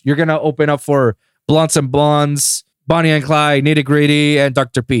because you're going to open up for Blunts and Blondes, Bonnie and Clyde, Nitty Gritty, and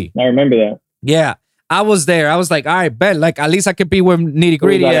Dr. P. I remember that. Yeah, I was there. I was like, all right, bet. Like, at least I could be with Nitty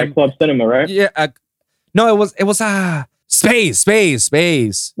Gritty. At Club Cinema, right? Yeah. No, it was Space.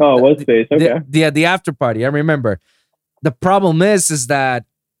 Oh, it was Space. Okay. The after party. I remember. The problem is that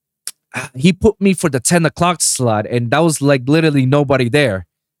he put me for the 10 o'clock slot, and that was like literally nobody there.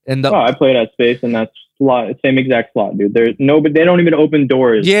 And I played at Space, and that's slot, same exact slot, dude. There's nobody. They don't even open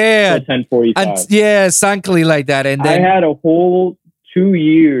doors. Yeah, until 10:45. Yeah, something like that. And then I had a whole 2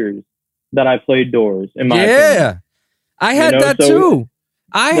 years that I played doors. In my opinion. I had that too.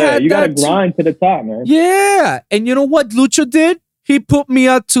 You gotta grind to the top, man. Yeah, and you know what Lucho did? He put me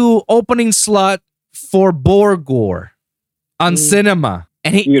up to opening slot for Borgore on Cinema.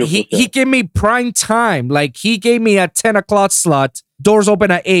 And he gave me prime time. Like, he gave me a 10 o'clock slot. Doors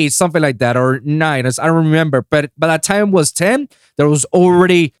open at 8, something like that, or 9. I don't remember. But by the time it was 10, there was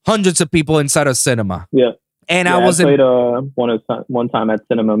already hundreds of people inside of Cinema. Yeah. And I played one time at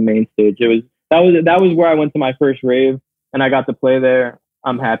Cinema main stage. That was where I went to my first rave, and I got to play there.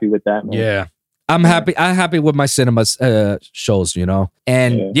 I'm happy with that, man. Yeah. I'm happy with my Cinema shows, you know?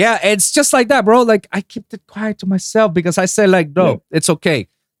 And yeah, it's just like that, bro. Like, I kept it quiet to myself because I said, like, no, it's okay.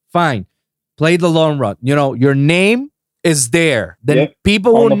 Fine. Play the long run. You know, your name is there. Then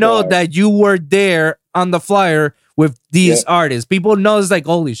people will know that you were there on the flyer with these artists. People know it's like,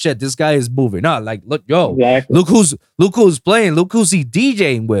 holy shit, this guy is moving. No, like, look, look who's playing. Look who's he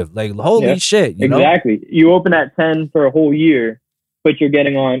DJing with. Like, holy shit. You know? You open at 10 for a whole year, but you're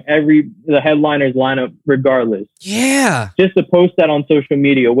getting on the headliners lineup regardless. Yeah. Just to post that on social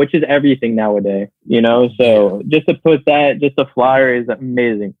media, which is everything nowadays, you know? So just to put that, just a flyer is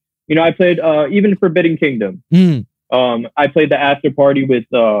amazing. You know, I played even Forbidden Kingdom. I played the after party with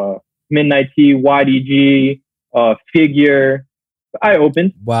Midnight T, YDG, Figure. I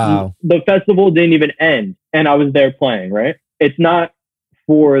opened. Wow. The festival didn't even end, and I was there playing, right? It's not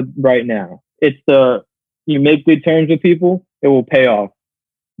for right now. It's you make good terms with people, it will pay off.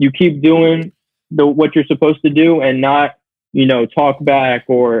 You keep doing what you're supposed to do and not, you know, talk back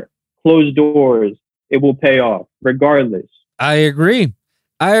or close doors. It will pay off regardless. I agree.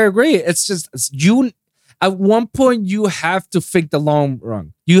 It's just you. At one point, you have to think the long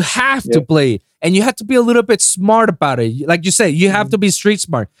run. You have to play it, and you have to be a little bit smart about it. Like you say, you have to be street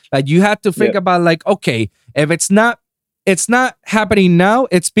smart. Like, you have to think about, like, okay, if it's not happening now,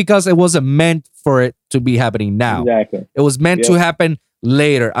 it's because it wasn't meant for it to be happening now. Exactly. It was meant to happen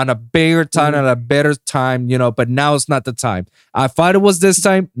later on a bigger time, at a better time, you know, but now it's not the time. I thought it was this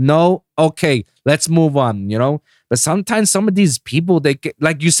time. No. Okay, let's move on, you know? But sometimes some of these people, they get,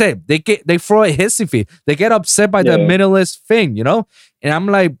 like you said, they throw a hissy fit. They get upset by the minimalist thing, you know? And I'm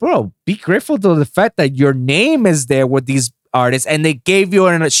like, bro, be grateful to the fact that your name is there with these artists and they gave you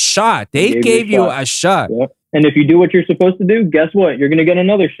a shot. They gave you a shot. Yep. And if you do what you're supposed to do, guess what? You're going to get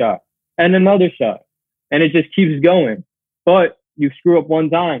another shot and another shot. And it just keeps going. But you screw up one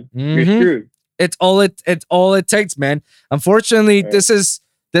time, you're screwed. It's all it takes, man. Unfortunately, this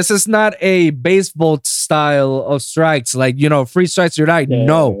is not a baseball style of strikes. Like, you know, 3 strikes, you're out.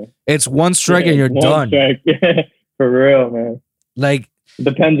 No, it's 1 strike and you're done. Strike. For real, man. Like, it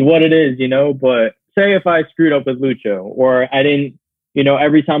depends what it is, you know. But say if I screwed up with Lucho, or I didn't, you know,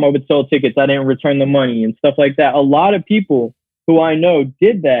 every time I would sell tickets, I didn't return the money and stuff like that. A lot of people who I know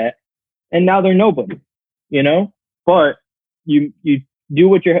did that, and now they're nobody. you know, but you do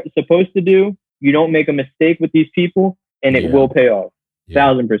what you're supposed to do. You don't make a mistake with these people, and it will pay off. Yeah.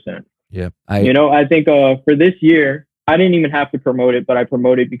 1,000%. Yeah. I think for this year, I didn't even have to promote it, but I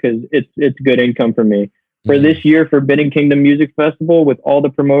promote it because it's good income for me. For this year, Forbidden Kingdom Music Festival, with all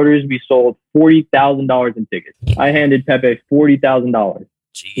the promoters, we sold $40,000 in tickets. I handed Pepe $40,000.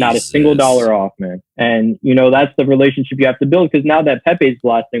 Not a single dollar off, man. And, that's the relationship you have to build, because now that Pepe's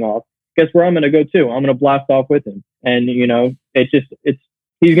blasting off, guess where I'm going to go too? I'm going to blast off with him. And, he's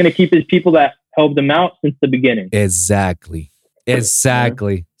going to keep his people that helped him out since the beginning. Exactly.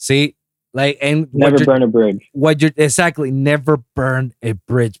 See? And never burn a bridge. Never burn a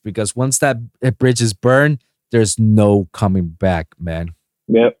bridge, because once that bridge is burned, there's no coming back, man.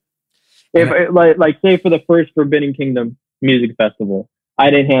 Yep. Say for the first Forbidden Kingdom Music Festival, I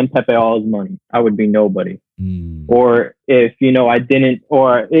didn't hand Pepe all his money, I would be nobody. Or if I didn't,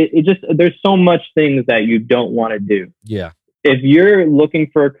 or it just, there's so much things that you don't want to do. Yeah. If you're looking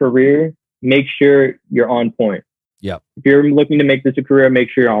for a career, make sure you're on point. Yeah. If you're looking to make this a career, make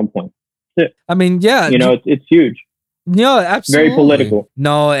sure you're on point. I mean, yeah, it's huge. No, absolutely. Very political.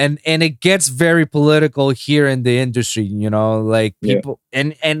 No, and it gets very political here in the industry, people,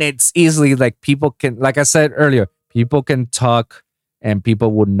 and it's easily people can, like I said earlier, people can talk and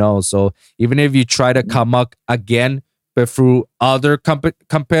people would know. So even if you try to come up again, but through other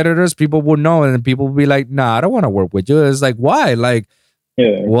competitors, people would know, and people will be like, nah, I don't want to work with you. It's like, why?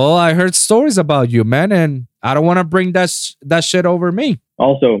 Well, I heard stories about you, man, and I don't want to bring that shit over me.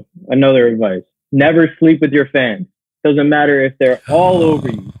 Also, another advice: never sleep with your fans. Doesn't matter if they're all over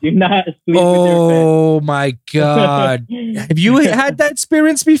you. Do not sleep with your fans. Oh my God! Have you had that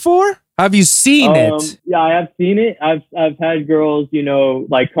experience before? Have you seen it? Yeah, I have seen it. I've had girls,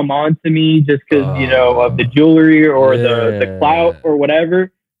 come on to me just because of the jewelry or the clout or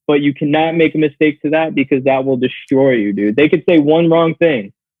whatever. But you cannot make a mistake to that, because that will destroy you, dude. They could say one wrong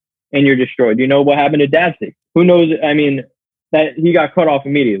thing and you're destroyed. You know what happened to Dastic? Who knows? I mean, that he got cut off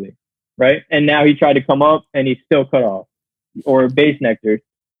immediately, right? And now he tried to come up and he's still cut off. Or Base Nectar,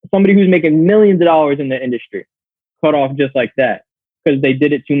 somebody who's making millions of dollars in the industry, cut off just like that because they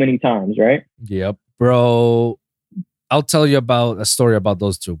did it too many times, right? Yep, bro. I'll tell you about a story about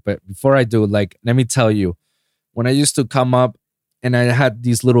those two. But before I do, let me tell you, when I used to come up and I had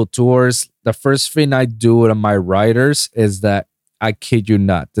these little tours, the first thing I do to my riders is that, I kid you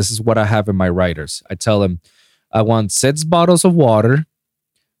not, this is what I have in my riders. I tell them, I want 6 bottles of water,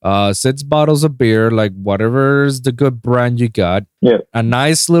 6 bottles of beer, whatever's the good brand you got. Yeah. A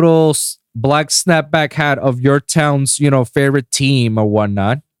nice little black snapback hat of your town's, favorite team or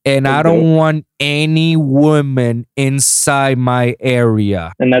whatnot. And I don't want any woman inside my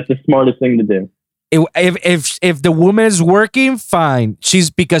area. And that's the smartest thing to do. If the woman is working, fine.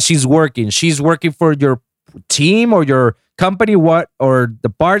 Because she's working. She's working for your team or your company, or the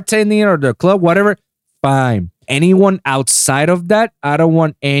bartending or the club, whatever, fine. Anyone outside of that, I don't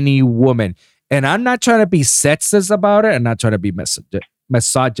want any woman. And I'm not trying to be sexist about it. I'm not trying to be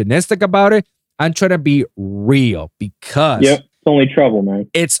misogynistic about it. I'm trying to be real, because it's only trouble, man.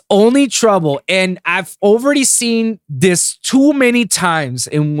 It's only trouble. And I've already seen this too many times,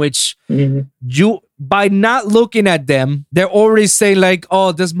 in which you, by not looking at them, they're already saying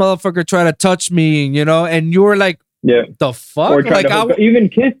oh, this motherfucker tried to touch me, and you're like, the fuck? Or try to even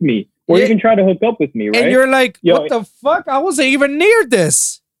kiss me, or even try to hook up with me, right? And you're like, what the fuck? I wasn't even near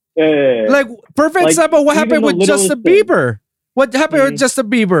this. Perfect example, what happened with Justin Bieber? What happened with Justin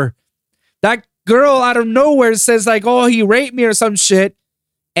Bieber? That girl out of nowhere says oh, he raped me or some shit,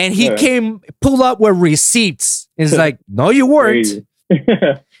 and he pull up with receipts. It's like, no, you weren't.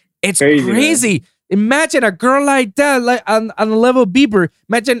 It's crazy. Imagine a girl like that, on the level of Bieber.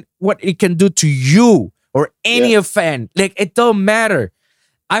 Imagine what it can do to you or any fan. It don't matter.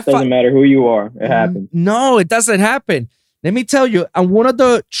 Doesn't matter who you are. It happens. No, it doesn't happen. Let me tell you, on one of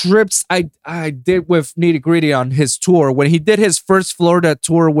the trips I did with Nitty Gritty on his tour, when he did his first Florida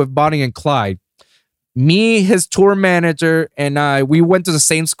tour with Bonnie and Clyde, me, his tour manager, and we went to the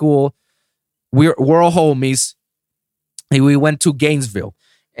same school. We're all homies. And we went to Gainesville.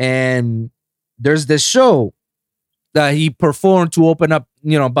 And there's this show that he performed to open up,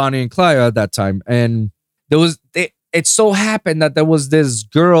 Bonnie and Clyde at that time. And it so happened that there was this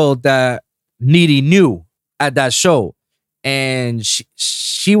girl that Nitty knew at that show. And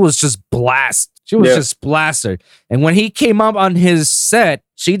she was just blasted. She was just blasted. And when he came up on his set,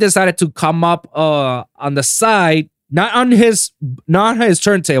 she decided to come up on the side, not on his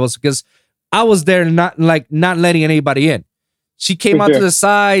turntables, because I was there, not letting anybody in. She came out to the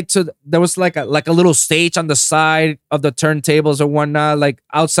side. There was like a little stage on the side of the turntables or whatnot,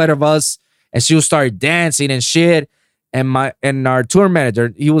 outside of us. and she would start dancing and shit. And our tour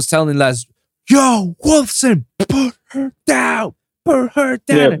manager, he was telling us, "Yo, Wolfson, put her down, put her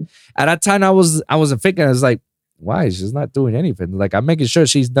down." Yeah. At that time, I wasn't thinking. I was like, "Why? She's not doing anything. Like, I'm making sure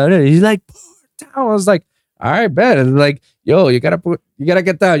she's done it." He's like, "Put her down." I was like, "All right, bet." And like, "Yo, you gotta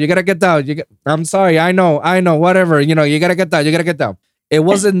get down. You gotta get down. I'm sorry. I know. Whatever. You know, you gotta get down. You gotta get down." It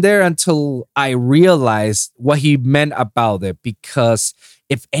wasn't there until I realized what he meant about it, because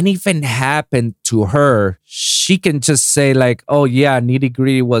if anything happened to her, she can just say like, "Oh yeah, Nitty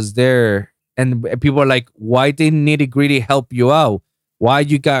Gritty was there," and people are like, "Why didn't Nitty Gritty help you out? Why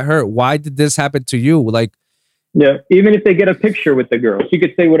you got hurt? Why did this happen to you?" Like, Yeah, even if they get a picture with the girl, she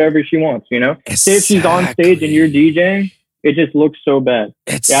could say whatever she wants, you know? Say if she's on stage and you're DJing, it just looks so bad.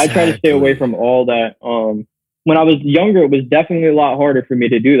 exactly. Yeah, I try to stay away from all that. When I was younger, it was definitely a lot harder for me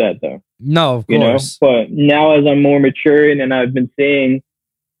to do that, though. No, of You know, course. but now as I'm more mature and I've been seeing,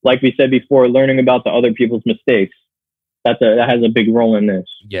 like we said before, learning about the other people's mistakes, that has a big role in this.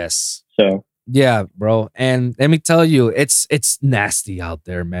 Yes. So Yeah, bro. And let me tell you, it's nasty out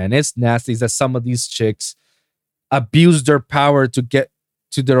there, man. It's nasty that some of these chicks abuse their power to get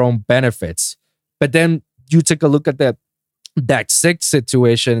to their own benefits. But then you take a look at that sick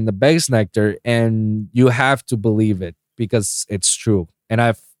situation in the base nectar, and you have to believe it because it's true. And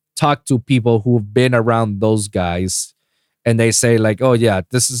I've talked to people who've been around those guys, and they say like, "Oh yeah,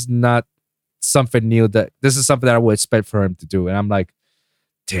 this is not something new. This is something that I would expect for him to do." And I'm like,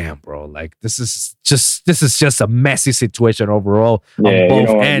 "Damn, bro! Like this is just a messy situation overall on yeah, you both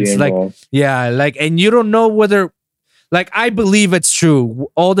don't want to be ends. Like, involved. yeah, like, and you don't know whether, like, I believe it's true.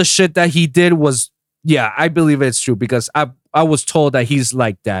 All the shit that he did was, yeah, I believe it's true because I was told that he's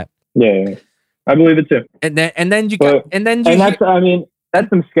like that. Yeah, I believe it too. And then you But- got, and then you And that's, I mean, that's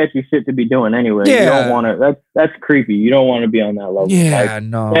some sketchy shit to be doing anyway. You Yeah. don't want to. That's creepy. You don't want to be on that level. yeah, Like,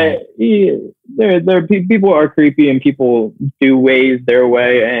 no, people are creepy and people do ways their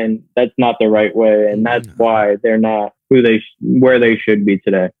way, and that's not the right way, and that's why they're not where they should be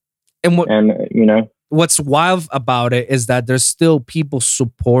today. and what And you know, what's wild about it is that there's still people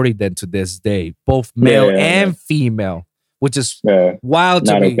supporting them to this day, both male Yeah. and female, which is yeah, wild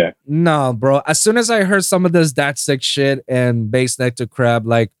to not me. okay. No, bro. As soon as I heard some of this that sick shit and bass nectar crab,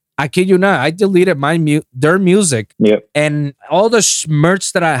 like, I kid you not, I deleted their music Yep. and all the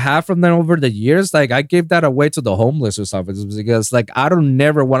merch that I have from them over the years. Like, I gave that away to the homeless or something because, like, I don't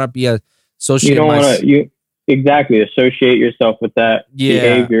never want to be You associated. don't want to. Exactly associate yourself with that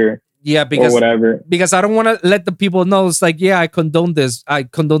behavior Yeah, or because whatever. I don't want to let the people know it's like, yeah, I condone this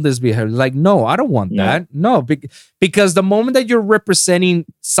behavior. Like, no, I don't want No. that. No, because the moment that you're representing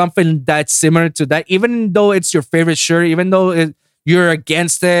something that's similar to that, even though it's your favorite shirt, even though you're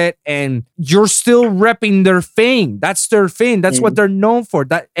against it, and you're still repping their thing. That's their thing. That's what they're known for.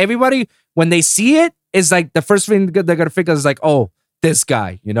 That everybody, when they see it, is like the first thing they're gonna think is like, oh, this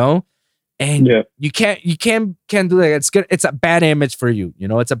guy, you know. And Yeah. you can't do that. It's good. It's a bad image for you. You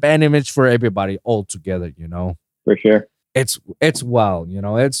know, it's a bad image for everybody altogether. You know, For sure. it's wild. You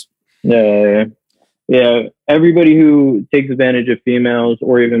know, it's Yeah. Everybody who takes advantage of females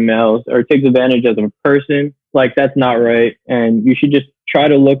or even males or takes advantage of a person, like, that's not right. And you should just try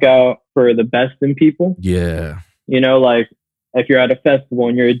to look out for the best in people. yeah, You know, like if you're at a festival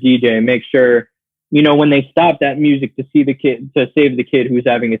and you're a DJ, make sure, you know, when they stop that music to save the kid who's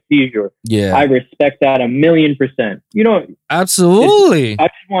having a seizure. yeah, I respect that 1,000,000%. You know, absolutely. I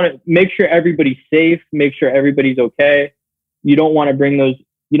just want to make sure everybody's safe, make sure everybody's okay. You don't want to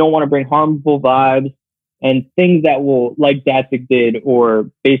bring harmful vibes and things that will, like Datsik did or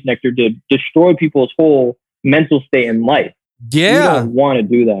Base Nectar did, destroy people's whole mental state in life. You Yeah, don't want to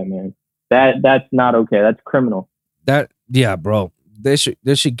do that, man. That's not okay. That's criminal. bro. They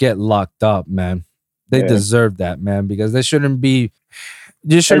should get locked up, man. They Yeah. deserve that, man, because they shouldn't be.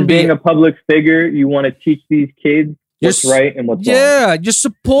 You And shouldn't be. being a public figure, you want to teach these kids what's You're s- right and what's wrong. Yeah, you're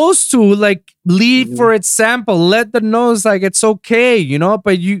supposed to like lead for example. Let them know it's like it's okay, you know.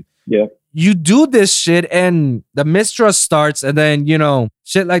 But Yeah. you do this shit, and the mistrust starts, and then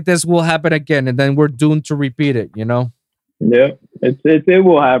shit like this will happen again, and then we're doomed to repeat it. You know. Yeah, it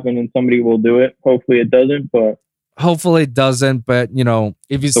will happen, and somebody will do it. Hopefully, it doesn't, but Hopefully it doesn't, but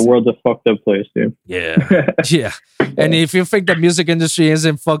if you the world's a fucked up place, dude. yeah, yeah, and if you think the music industry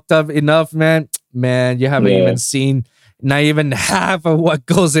isn't fucked up enough, man, you haven't Yeah. even seen not even half of what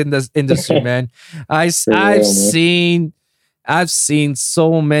goes in this industry, man. I've man. seen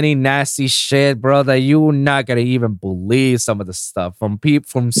so many nasty shit, bro, that you're not gonna even believe some of the stuff from people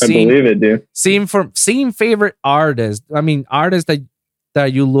from I believe it, dude. seeing favorite artists. I mean, artists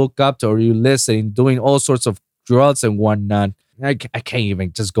that you look up to or you listen, doing all sorts of drugs and whatnot. I can't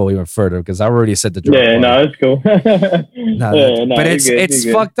even just go even further because I already said the drug Yeah, part. no, that's cool. No, Yeah, no, but you're it's good, it's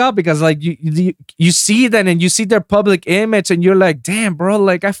you're good. fucked up because like you see that and you see their public image and you're like, damn, bro,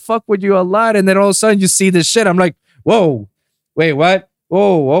 like I fuck with you a lot, and then all of a sudden you see this shit. I'm like, whoa, wait, what?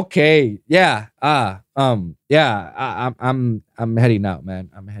 Oh, okay, yeah, yeah. I'm heading out, man.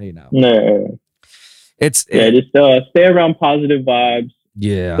 I'm heading out. No, It's yeah, it, just stay around positive vibes. The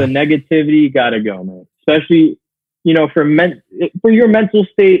yeah, negativity gotta go, man. Especially, for your mental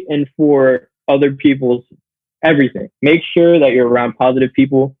state and for other people's everything. Make sure that you're around positive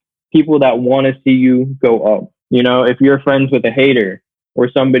people, people that want to see you go up. If you're friends with a hater or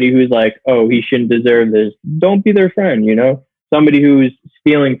somebody who's like, oh, he shouldn't deserve this, don't be their friend. Somebody who's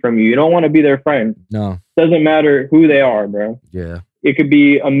stealing from you, you don't want to be their friend. no, Doesn't matter who they are, bro. yeah. It could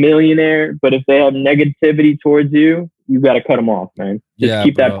be a millionaire, but if they have negativity towards you, you got to cut them off, man. Just Yeah,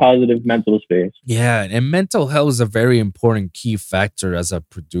 keep that bro. positive mental space. Yeah, and mental health is a very important key factor as a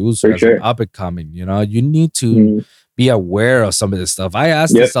producer, For as an sure. up and coming. You need to Mm, be aware of some of this stuff. I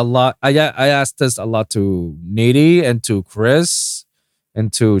asked yep. this a lot. I asked this a lot to Nady and to Chris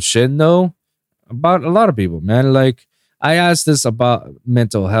and to Shindo, about a lot of people, man. Like I asked this about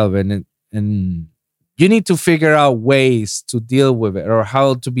mental health, and you need to figure out ways to deal with it or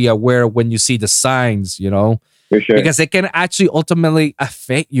how to be aware when you see the signs. For sure. Because it can actually ultimately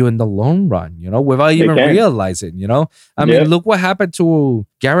affect you in the long run, without even realizing, I mean, Yep. look what happened to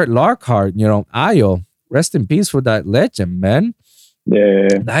Garrett Lockhart, Ayo. Rest in peace for that legend, man. Yeah.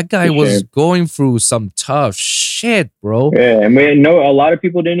 That guy For was sure. going through some tough shit, bro. Yeah, and we know a lot of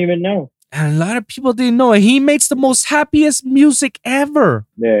people didn't even know. And a lot of people didn't know it. He makes the most happiest music ever.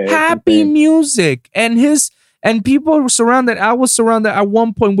 Yeah, it's Happy insane. music. And people were surrounded. I was surrounded at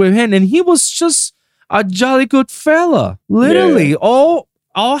one point with him, and he was just a jolly good fella. Literally. All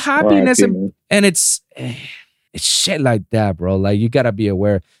happiness RIP, man. and it's shit like that, bro. Like you gotta be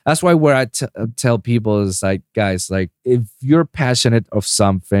aware. That's why where I tell people is like, guys, like if you're passionate of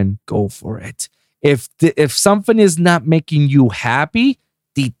something, go for it. If something is not making you happy,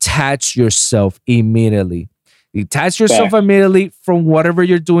 detach yourself immediately. Detach yourself Fact. immediately from whatever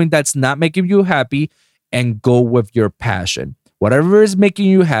you're doing that's not making you happy, and go with your passion. Whatever is making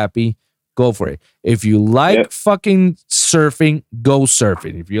you happy, go for it. If you like Yep. fucking surfing, go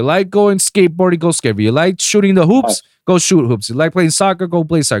surfing. If you like going skateboarding, go skate. If you like shooting the hoops, go shoot hoops. If you like playing soccer, go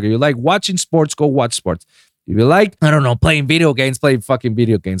play soccer. If you like watching sports, go watch sports. If you like, I don't know, playing video games, play fucking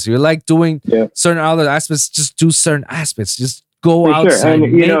video games. If you like doing Yep. certain other aspects, just do certain aspects. Just go For sure. outside.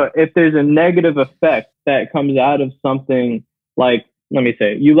 And if there's a negative effect that comes out of something, like, let me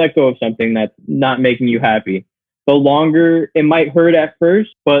say, you let go of something that's not making you happy. The longer it might hurt at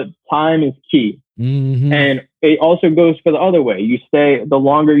first, but time is key. Mhm. And it also goes for the other way. The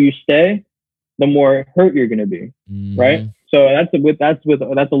longer you stay, the more hurt you're going to be. Right. So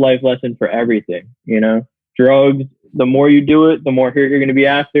that's a life lesson for everything. Drugs, the more you do it, the more hurt you're going to be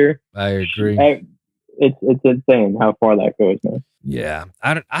after. I agree. It's insane how far that goes, man. Yeah,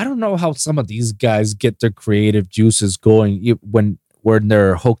 I don't know how some of these guys get their creative juices going when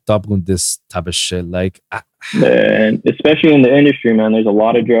they're hooked up with this type of shit. Like, And especially in the industry, man, there's a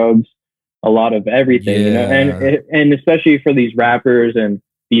lot of drugs, a lot of everything, and especially for these rappers and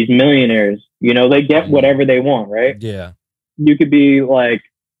these millionaires, they get whatever they want, right? Yeah, you could be like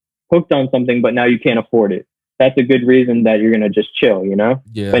hooked on something, but now you can't afford it. That's a good reason that you're going to just chill,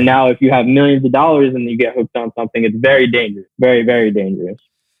 yeah. But now if you have millions of dollars and you get hooked on something, it's very dangerous, very, very dangerous.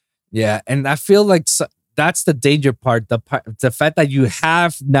 Yeah, and I feel like that's the danger part. The fact that you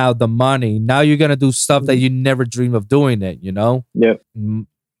have now the money, now you're gonna do stuff that you never dream of doing. Yep. Yeah,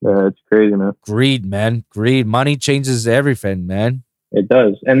 it's crazy, man. Greed, man. Greed. Money changes everything, man. It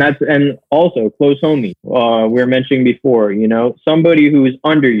does, and also close homie. We were mentioning before, somebody who's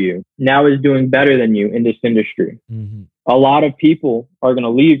under you now is doing better than you in this industry. Mm-hmm. A lot of people are gonna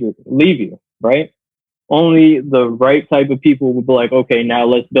leave you, right? Only the right type of people will be like, okay, now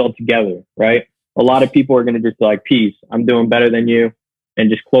let's build together, right? A lot of people are going to just be like, peace, I'm doing better than you, and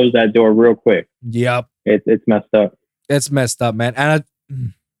just close that door real quick. Yep. It's messed up. It's messed up, man. And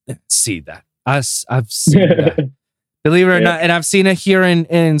I see that. I've seen that. Believe it or not, and I've seen it here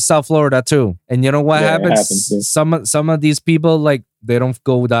in South Florida too. And you know what happens? Some of these people, like, they don't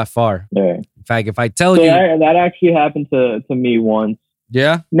go that far. Yeah. In fact, if I tell you that actually happened to me once.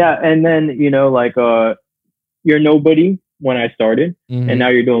 Yeah. Yeah, and then you're nobody when I started, and now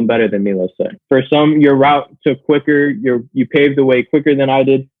you're doing better than me. Let's say for some, your route took quicker. You paved the way quicker than I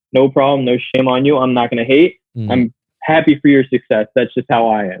did. No problem, no shame on you. I'm not gonna hate. I'm happy for your success. That's just how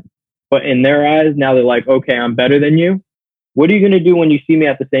I am. But in their eyes, now they're like, okay, I'm better than you. What are you gonna do when you see me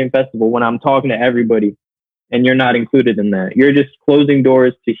at the same festival when I'm talking to everybody and you're not included in that. You're just closing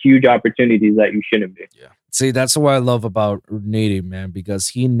doors to huge opportunities that you shouldn't be. Yeah. See, that's what I love about Nitty, man, because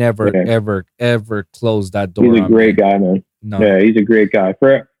he never, Yeah. ever closed that door. He's a great guy, man. No. Yeah, he's a great guy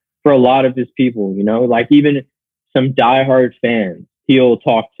for a lot of his people. You know, like even some diehard fans he'll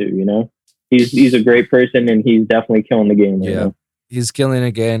talk to. You know, he's a great person, and he's definitely killing the game. Yeah. Right now. He's killing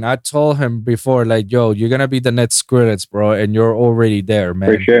again. I told him before, like, yo, you're gonna be the next Skrillex, bro, and you're already there,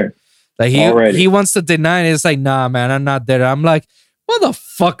 man. For sure. Like he wants to deny it. It's like, nah, man, I'm not there. I'm like,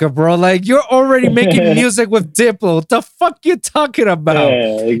 motherfucker, bro. Like, you're already making music with Diplo. What the fuck you talking about?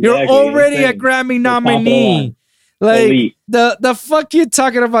 Yeah, exactly. You're already a Grammy nominee. Like elite. the fuck you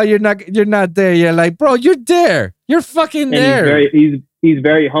talking about? You're not there. You're like, bro, you're there. You're fucking there. He's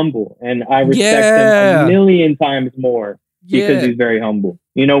very humble, and I respect him a million times more because he's very humble.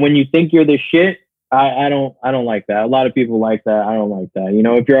 You know, when you think you're the shit, I don't like that. A lot of people like that. I don't like that. You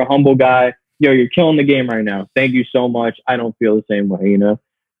know, if you're a humble guy, yo, you're killing the game right now. Thank you so much. I don't feel the same way, you know.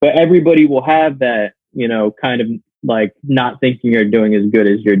 But everybody will have that, you know, kind of like not thinking you're doing as good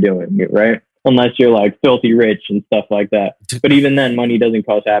as you're doing it, right? Unless you're like filthy rich and stuff like that. But even then, money doesn't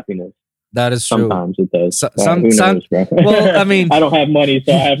cause happiness. That is true. Sometimes it does. Who knows, bro? Well, I mean, I don't have money,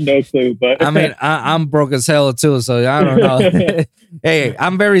 so I have no clue. But I mean, I'm broke as hell too, so I don't know. Hey,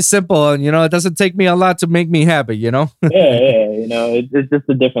 I'm very simple, and you know, it doesn't take me a lot to make me happy. You know. yeah. You know, it's just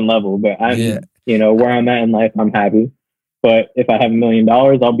a different level. But you know, where I'm at in life, I'm happy. But if I have $1 million,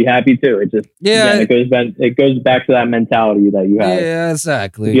 I'll be happy too. It just again, it goes back to that mentality that you have. Yeah,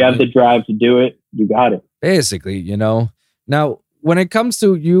 exactly. If you have the drive to do it, you got it. Basically, you know. Now, when it comes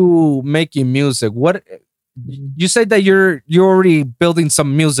to you making music, what you said that you're already building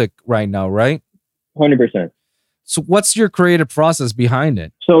some music right now, right? 100%. So what's your creative process behind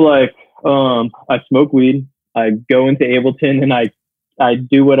it? So like, I smoke weed. I go into Ableton and I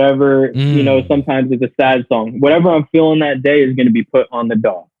do whatever, you know, sometimes it's a sad song. Whatever I'm feeling that day is going to be put on the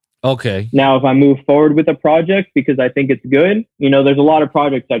DAW. Okay. Now, if I move forward with a project because I think it's good, you know, there's a lot of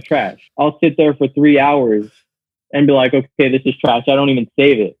projects I trash. I'll sit there for 3 hours and be like, okay, this is trash. I don't even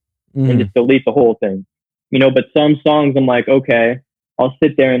save it and just delete the whole thing. You know, but some songs I'm like, okay, I'll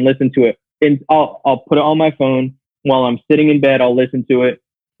sit there and listen to it. And I'll put it on my phone while I'm sitting in bed. I'll listen to it.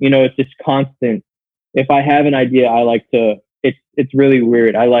 You know, it's just constant. If I have an idea, I like to, it's really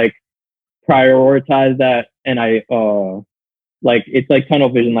weird. I like prioritize that, and I like, it's like tunnel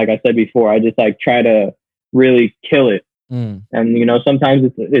vision, like I said before. I just like try to really kill it. And you know,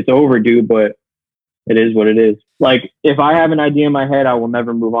 sometimes it's overdue, but it is what it is. Like, if I have an idea in my head, I will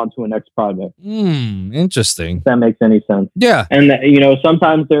never move on to a next project. Interesting. If that makes any sense. Yeah. And you know,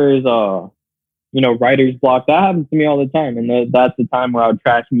 sometimes there is you know, writer's block. That happens to me all the time, and that's the time where I would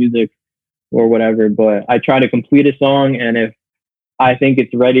trash music or whatever. But I try to complete a song, and if I think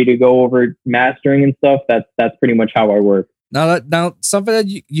it's ready to go over mastering and stuff, that's pretty much how I work. Now, something that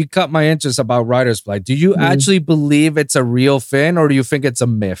you caught my interest about writer's block. Do you actually believe it's a real thing, or do you think it's a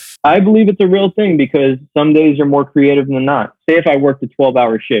myth? I believe it's a real thing because some days you're more creative than not. Say if I worked a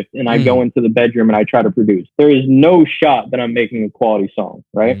 12-hour shift and I go into the bedroom and I try to produce, there is no shot that I'm making a quality song,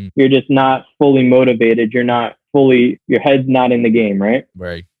 right? You're just not fully motivated. You're not fully, your head's not in the game, right?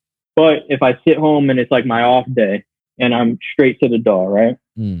 Right. But if I sit home and it's like my off day and I'm straight to the DAW, right?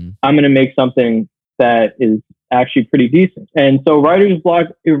 I'm going to make something that is actually pretty decent. And so writer's block,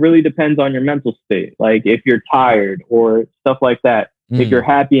 it really depends on your mental state. Like if you're tired or stuff like that, if you're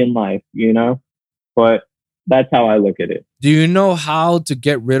happy in life, you know, but that's how I look at it. Do you know how to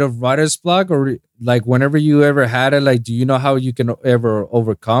get rid of writer's block, or like whenever you ever had it, like, do you know how you can ever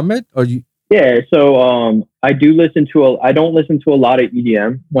overcome it, or you? Yeah. So, I don't listen to a lot of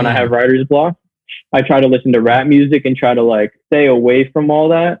EDM when I have writer's block. I try to listen to rap music and try to like stay away from all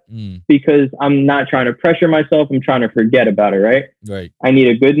that because I'm not trying to pressure myself. I'm trying to forget about it. Right. Right. I need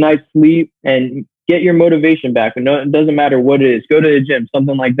a good night's sleep and get your motivation back. And it doesn't matter what it is. Go to the gym,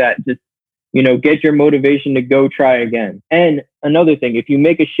 something like that. Just, you know, get your motivation to go try again. And another thing, if you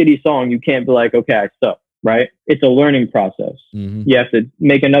make a shitty song, you can't be like, okay, I suck. Right. It's a learning process. You have to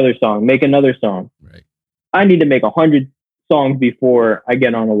make another song. Right. I need to make 100 songs before I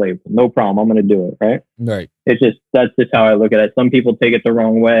get on a label. No problem. I'm going to do it. Right. Right. That's just how I look at it. Some people take it the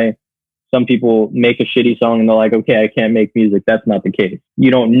wrong way. Some people make a shitty song and they're like, okay, I can't make music. That's not the case.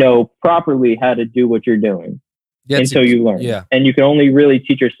 You don't know properly how to do what you're doing until you learn. Yeah. And you can only really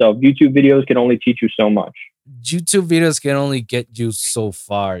teach yourself. YouTube videos can only teach you so much. YouTube videos can only get you so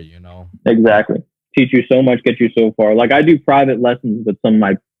far, you know? Exactly. Teach you so much, get you so far. Like I do private lessons with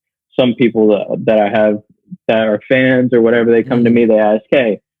some people that I have that are fans or whatever. They come to me, they ask,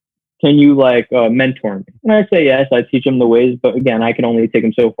 hey, can you like mentor me? And I say yes, I teach them the ways, but again, I can only take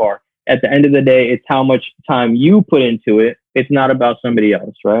them so far. At the end of the day, it's how much time you put into it. It's not about somebody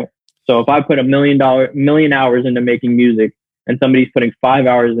else, right? So if I put million hours into making music and somebody's putting 5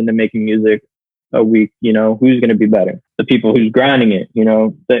 hours into making music a week, who's going to be better? The people who's grinding it,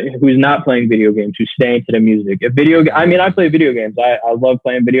 who's not playing video games, who's staying to the music. I play video games. I love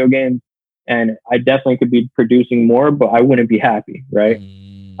playing video games, and I definitely could be producing more, but I wouldn't be happy, right?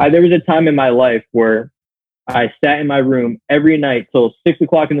 There was a time in my life where I sat in my room every night till 6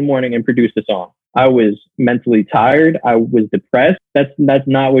 o'clock in the morning and produced a song. I was mentally tired. I was depressed. That's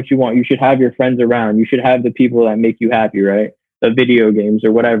not what you want. You should have your friends around. You should have the people that make you happy, right? The video games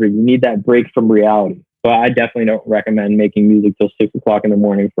or whatever. You need that break from reality. So I definitely don't recommend making music till 6 o'clock in the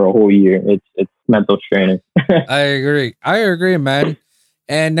morning for a whole year. It's mental straining. I agree, man.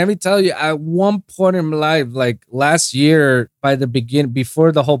 And let me tell you, at one point in my life, like last year,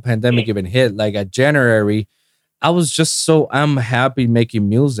 before the whole pandemic even hit, like at January, I was just so unhappy making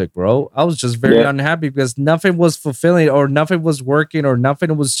music, bro. I was just very unhappy because nothing was fulfilling or nothing was working or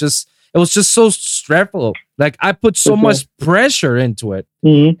nothing was just, it was just so stressful. Like I put so much pressure into it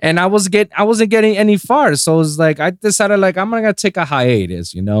and I wasn't getting any far. So it was like, I decided like, I'm going to take a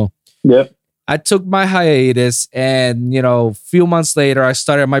hiatus, Yep. I took my hiatus and, a few months later, I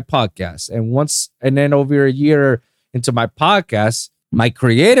started my podcast. And then over a year into my podcast, my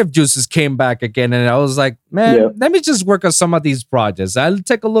creative juices came back again. And I was like, man, let me just work on some of these projects. I'll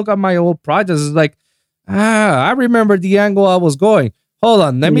take a look at my old projects. It's like, I remember the angle I was going. Hold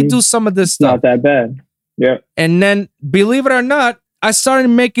on, let me do some of this stuff. Not that bad. Yeah. And then, believe it or not, I started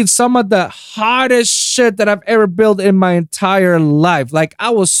making some of the hottest shit that I've ever built in my entire life. Like,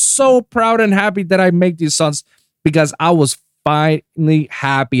 I was so proud and happy that I make these songs because I was finally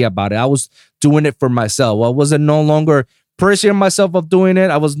happy about it. I was doing it for myself. I wasn't no longer pressuring myself of doing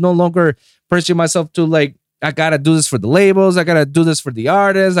it. I was no longer pressuring myself to like, I gotta do this for the labels. I gotta do this for the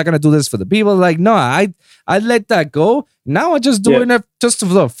artists. I gotta do this for the people. Like, no, I let that go. Now I'm just doing it just for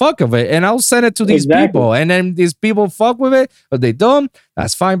the fuck of it. And I'll send it to these people. And then these people fuck with it, or they don't.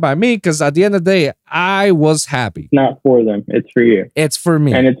 That's fine by me. Because at the end of the day, I was happy. It's not for them. It's for you. It's for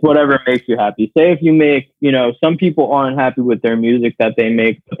me. And it's whatever makes you happy. Say if you make, some people aren't happy with their music that they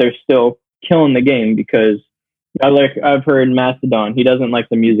make, but they're still killing the game because I've heard Mastodon. He doesn't like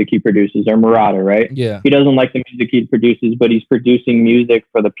the music he produces, or Murata, right? Yeah. He doesn't like the music he produces, but he's producing music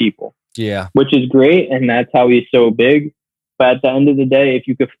for the people. Yeah. Which is great, and that's how he's so big. But at the end of the day, if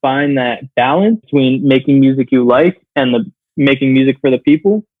you could find that balance between making music you like and making music for the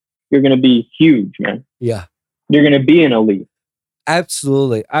people, you're going to be huge, man. Yeah. You're going to be an elite.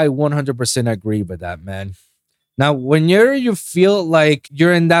 Absolutely. I 100% agree with that, man. Now, when you feel like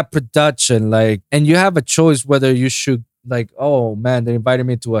you're in that production, like, and you have a choice whether you should, like, oh man, they invited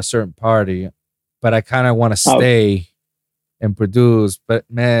me to a certain party, but I kind of want to stay and produce, but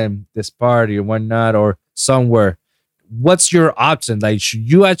man, this party or whatnot, or somewhere. What's your option? Like, should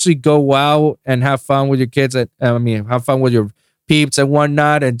you actually go out and have fun with your kids? Have fun with your peeps and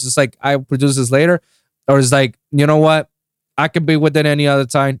whatnot, and just like, I produce this later? Or is like, you know what? I could be with it any other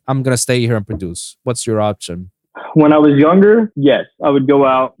time. I'm going to stay here and produce. What's your option? When I was younger, yes, I would go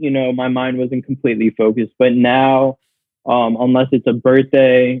out. My mind wasn't completely focused. But now, unless it's a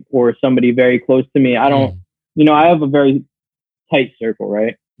birthday or somebody very close to me, I don't, I have a very tight circle,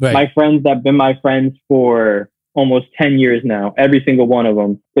 right? My friends that have been my friends for almost 10 years now, every single one of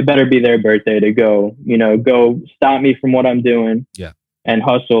them, it better be their birthday to go stop me from what I'm doing and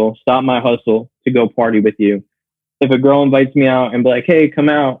stop my hustle to go party with you. If a girl invites me out and be like, hey, come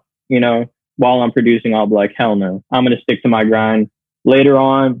out, while I'm producing, I'll be like, hell no. I'm going to stick to my grind. Later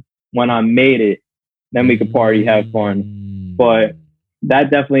on, when I made it, then we could party, have fun. But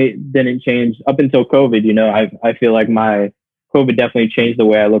that definitely didn't change up until COVID. I feel like my COVID definitely changed the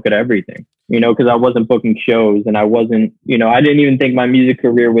way I look at everything, because I wasn't booking shows and I wasn't, I didn't even think my music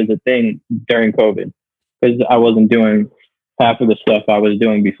career was a thing during COVID because I wasn't doing half of the stuff I was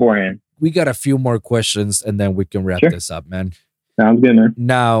doing beforehand. We got a few more questions and then we can wrap this up, man. Sounds good, man.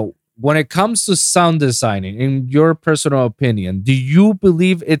 Now, when it comes to sound designing, in your personal opinion, do you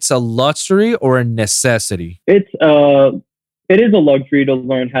believe it's a luxury or a necessity? It is a luxury to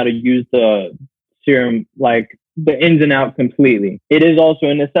learn how to use the serum, like the ins and outs completely. It is also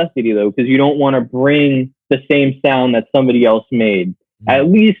a necessity though, because you don't want to bring the same sound that somebody else made. At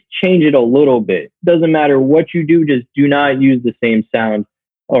least change it a little bit. Doesn't matter what you do, just do not use the same sound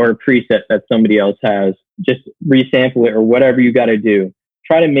or preset that somebody else has. Just resample it or whatever you got to do.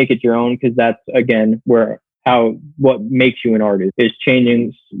 Try to make it your own, because that's, again, what makes you an artist is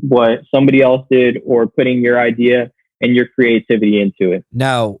changing what somebody else did or putting your idea and your creativity into it.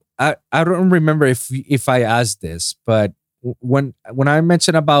 Now, I don't remember if I asked this, but when I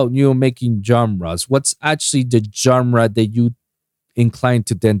mention about you making genres, what's actually the genre that you inclined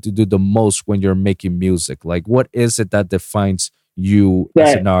to tend to do the most when you're making music? Like, what is it that defines you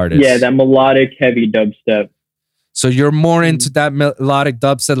as an That yeah, artist? that melodic heavy dubstep. So you're more into Mhm. that melodic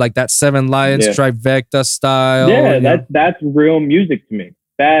dubstep, like that Seven Lions Yeah, trifecta style, yeah, you know? that's real music to me.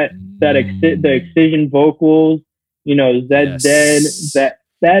 The Mm, excision vocals, ZZ, yes.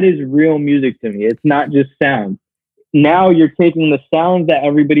 that is real music to me. It's not just sound. Now you're taking the sounds that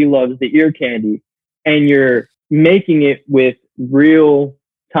everybody loves, the ear candy, and you're making it with real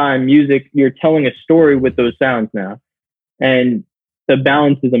time music. You're telling a story with those sounds now, and the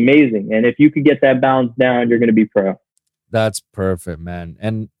balance is amazing. And if you could get that balance down, you're going to be pro. That's perfect, man.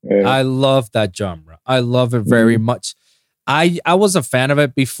 And Yeah. I love that genre. I love it very Mm-hmm. much. I was a fan of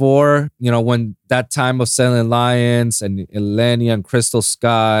it before, when that time of Selling Lions and Eleni and Crystal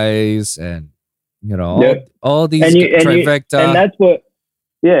Skies and Yep. all these And trifecta. that's what,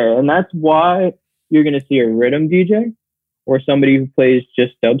 yeah, and that's why you're going to see a rhythm DJ or somebody who plays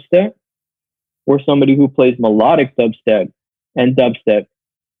just dubstep or somebody who plays melodic dubstep and dubstep.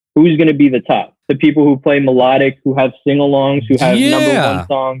 Who's going to be the top? The people who play melodic, who have sing-alongs, who have number one Yeah.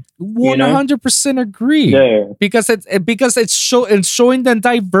 songs. 100% agree. Yeah, It's showing them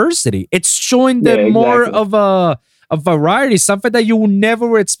diversity. It's showing yeah, them more exactly. of a variety, something that you will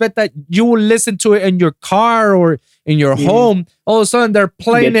never expect that you will listen to it in your car or in your Mm-hmm. home. All of a sudden they're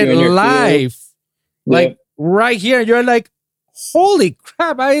playing Get it you in your field. live. Yep. Like right here. You're like, holy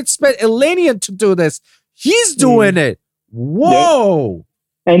crap, I expect Elenian to do this. He's doing Mm-hmm. it. Yep. Whoa.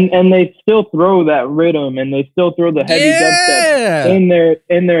 And they still throw that rhythm and they still throw the heavy dubstep Yeah.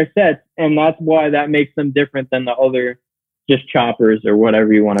 in their sets, and that's why that makes them different than the other just choppers or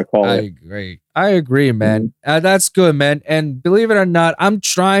whatever you want to call it. I agree, Mm-hmm. man. That's good, man. And believe it or not, I'm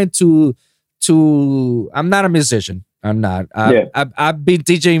trying to. I'm not a musician. I'm not. Yeah. I've been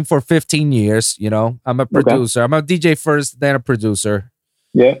DJing for 15 years. I'm a Okay. producer. I'm a DJ first, then a producer.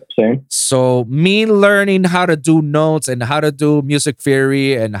 Yeah. Same. So me learning how to do notes and how to do music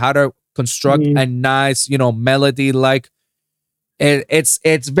theory and how to construct Mm-hmm. a nice, melody, like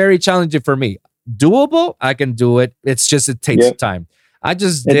it's very challenging for me. Doable, I can do it. It's just it takes Yep. time. I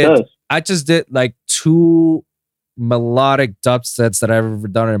just It did does. I just did like two melodic dubstets that I've ever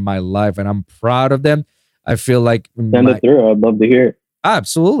done in my life, and I'm proud of them. I feel like Send it through. I'd love to hear it.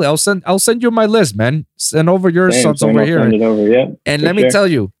 absolutely. I'll send you my list, man. Send over your Same. sons Same. over I'll here. send it over. Yeah. And For let me sure. tell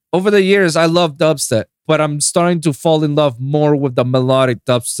you, over the years, I love dubstep, but I'm starting to fall in love more with the melodic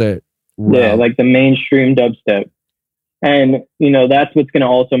dubstep Yeah. realm. Like the mainstream dubstep. And, that's what's going to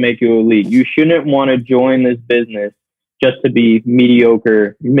also make you elite. You shouldn't want to join this business just to be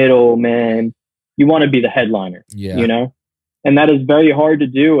mediocre, middleman. You want to be the headliner, Yeah. And that is very hard to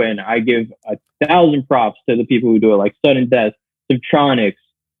do. And I give 1,000 props to the people who do it, like Sudden Death, Subtronics.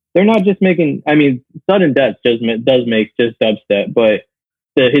 They're not just making, Sudden Death does make just dubstep, but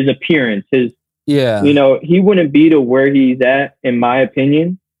his appearance, Yeah. he wouldn't be to where he's at, in my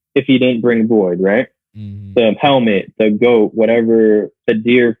opinion, if he didn't bring Void, right? Mhm. The helmet, the goat, whatever, the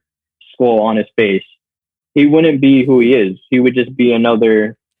deer skull on his face, he wouldn't be who he is. He would just be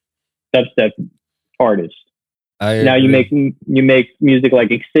another dubstep artist. I Now agree. you make music like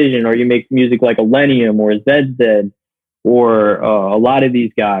Excision, or you make music like Elenium or ZZ, or a lot of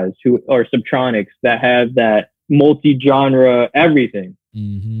these guys who are Subtronics that have that multi-genre everything.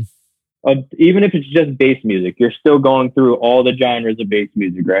 Mhm. Even if it's just bass music, you're still going through all the genres of bass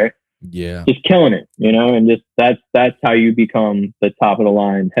music, right? Yeah. Just killing it, and just that's how you become the top of the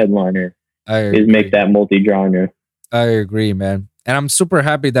line headliner, I is agree. make that multi-genre. I agree, man. And I'm super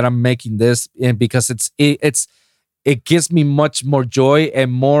happy that I'm making this, and because it gives me much more joy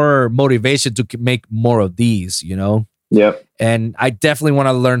and more motivation to make more of these. Yep. And I definitely want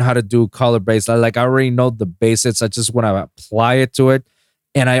to learn how to do color bass. Like I already know the basics. I just want to apply it to it.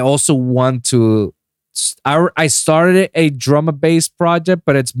 And I also want to I started a drum and bass project,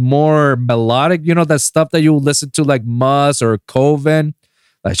 but it's more melodic. That stuff that you listen to like Mus or Coven.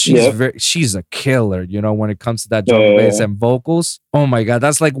 Like Yep. she's a killer, when it comes to that drum and bass and vocals. Oh my god,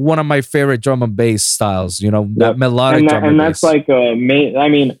 that's like one of my favorite drum and bass styles. That Yep. melodic drum and that's bass. like a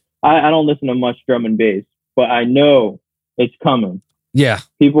main. I don't listen to much drum and bass, but I know it's coming. Yeah.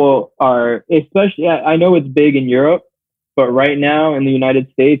 People are, especially, I know it's big in Europe, but right now in the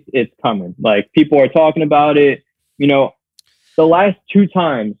United States, it's coming. Like, people are talking about it. The last 2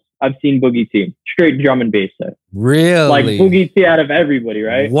 times I've seen Boogie T, straight drum and bass set. Really? Like Boogie T out of everybody,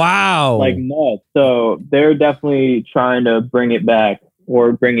 right? Wow. Like nuts. So they're definitely trying to bring it back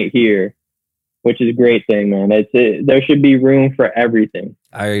or bring it here, which is a great thing, man. There should be room for everything.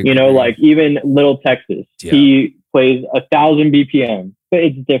 I agree. Like even Little Texas, Yeah. he plays 1,000 BPM, but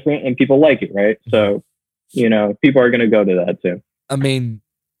it's different and people like it, right? So, people are going to go to that too. I mean,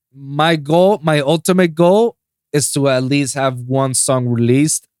 my ultimate goal is to at least have one song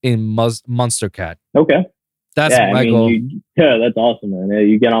released in Monster Cat. Okay. That's my goal. That's awesome, man.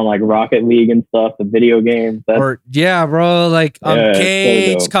 You get on like Rocket League and stuff, the video games. Bro, like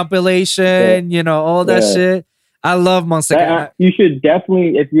Cage compilation, all that shit. I love Monster Cat. You should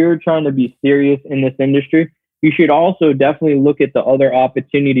definitely, if you're trying to be serious in this industry, you should also definitely look at the other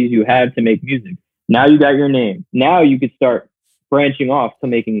opportunities you have to make music. Now you got your name. Now you could start branching off to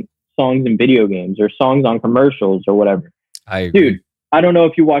making songs in video games or songs on commercials or whatever. I agree. Dude, I don't know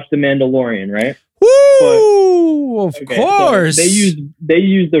if you watched The Mandalorian, right? Woo! Of course. So they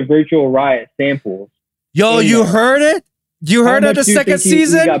use the Virtual Riot samples. Yo, you heard it? You heard it the second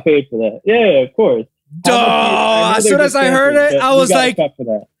season? You got paid for that. Yeah, of course. As soon as I heard it, I was like,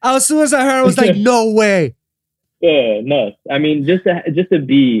 as soon as I heard it, I was like, no way. Yeah, nuts. I mean, just to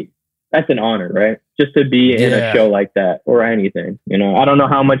be, that's an honor, right? Just to be in a show like that or anything. I don't know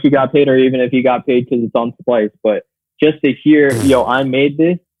how much you got paid or even if you got paid because it's on Splice, but just to hear, I made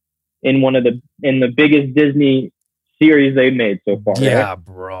this in in the biggest Disney series they've made so far. Yeah, right?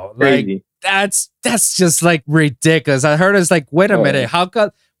 bro. Crazy. Like, that's just like ridiculous. I heard it's like, wait a minute, how come?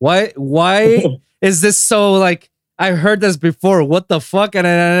 Why is this so like? I heard this before. What the fuck? And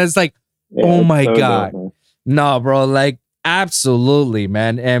it's like, oh my god, dope, no, bro. Like, absolutely,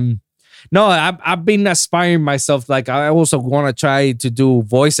 man. And no, I've been aspiring myself. Like, I also want to try to do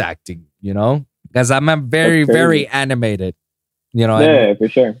voice acting. Because I'm very animated. Yeah, for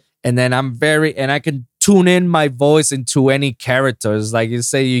sure. And then I can tune in my voice into any characters. Like you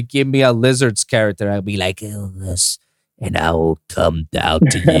say, you give me a lizard's character, I'll be like, Elvis, and I will come down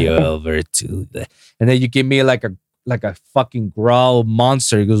to you over to the. And then you give me like a fucking growl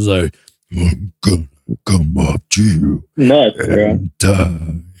monster. He goes like, I'm gonna come up to you. Nuts, bro.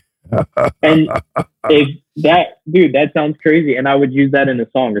 And if that sounds crazy, and I would use that in a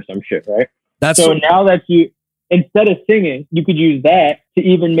song or some shit, right? Now that instead of singing, you could use that to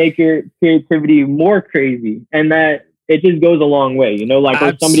even make your creativity more crazy. And that it just goes a long way, like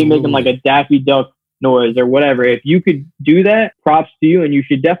or somebody making like a Daffy Duck noise or whatever. If you could do that, props to you. And you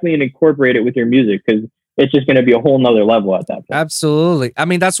should definitely incorporate it with your music because it's just going to be a whole nother level at that point. Absolutely. I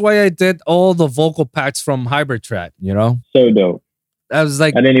mean, that's why I did all the vocal packs from Hybrid Trap, So dope. I was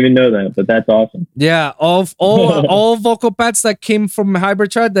like, I didn't even know that, but that's awesome. Yeah, all vocal pads that came from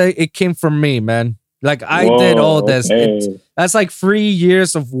Hybrid Trap, it came from me, man. Like I did all this. Okay. That's like 3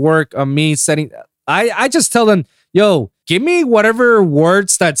 years of work on me setting. I just tell them, yo, give me whatever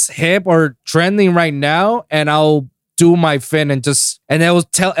words that's hip or trending right now, and I'll do my thing and it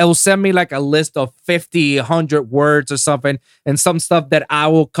will send me like a list of 50, 100 words or something, and some stuff that I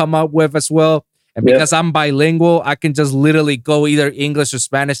will come up with as well. And because I'm bilingual, I can just literally go either English or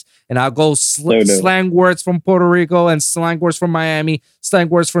Spanish, and I'll go slang words from Puerto Rico and slang words from Miami, slang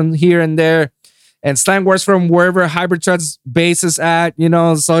words from here and there, and slang words from wherever Hybrid Trap's base is at,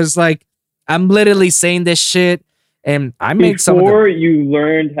 So it's like, I'm literally saying this shit, and I made some of Before you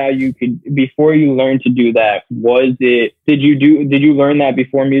learned to do that, did you learn that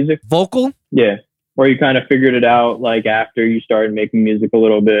before music? Vocal? Yeah. Or you kind of figured it out like after you started making music a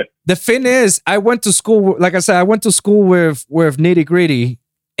little bit? The thing is, I went to school, like I said, I went to school with Nitty Gritty,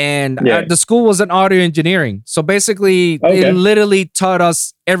 and the school was in audio engineering. So basically, it literally taught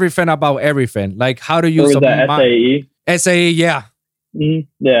us everything about everything, like how to use a SAE. SAE, yeah. Mm-hmm.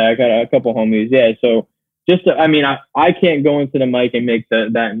 Yeah, I got a couple homies. Yeah, so I can't go into the mic and make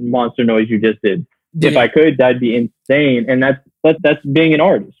that monster noise you just did. If I could, that'd be insane. And that's being an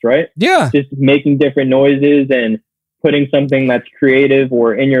artist, right? Yeah. Just making different noises and putting something that's creative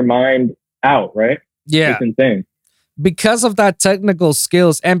or in your mind out, right? Yeah. It's insane. Because of that technical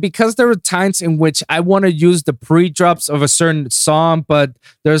skills, and because there were times in which I want to use the pre-drops of a certain song, but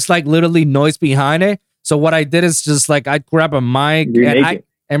there's like literally noise behind it. So what I did is just like, I'd grab a mic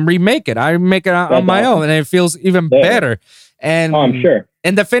and remake it. I make it on my own, and it feels even better. And I'm sure.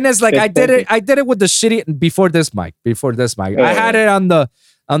 And the thing is, like, I did it with the shitty before this mic. I had it on the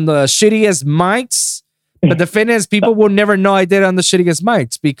shittiest mics. But the thing is, people will never know I did it on the shittiest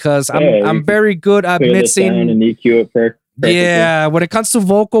mics because I'm very good at mixing and EQ it perfectly. Yeah, when it comes to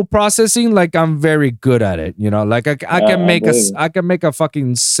vocal processing, like I'm very good at it. Like I can make a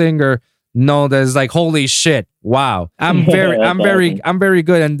fucking singer know that it's like, holy shit, wow. I'm very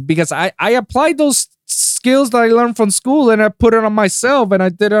good, and because I applied those skills that I learned from school and I put it on myself, and I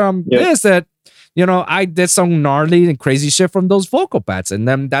did it on this that. I did some gnarly and crazy shit from those vocal pads, and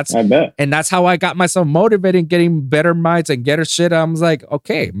then that's how I got myself motivated, getting better mics and better shit. I was like,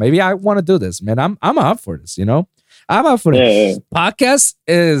 okay, maybe I want to do this, man. I'm up for this, I'm up for Yeah, it. yeah, Podcast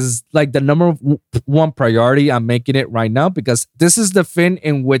is like the number one priority. I'm making it right now because this is the thing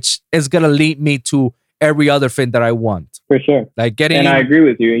in which is gonna lead me to every other thing that I want. for sure. Like getting And I in. agree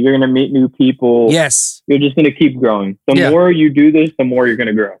with you. You're gonna meet new people. Yes. You're just gonna keep growing. The Yeah. more you do this, the more you're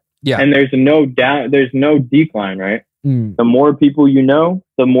gonna grow. Yeah. And there's no doubt. There's no decline, right? Mm. The more people you know,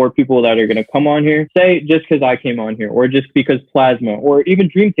 the more people that are going to come on here. Say just because I came on here, or just because Plasma, or even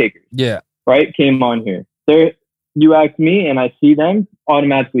Dream Takers, Yeah. right, came on here. There, you ask me, and I see them,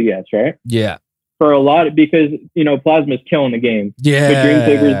 automatically yes, right? Yeah. For a lot, because Plasma's killing the game. Yeah. But Dream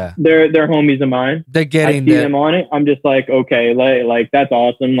Takers, they're homies of mine. They're I getting see there. them on it. I'm just like, okay, like that's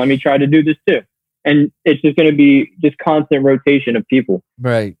awesome. Let me try to do this too. And it's just going to be just constant rotation of people.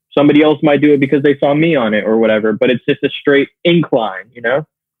 Right. Somebody else might do it because they saw me on it or whatever, but it's just a straight incline,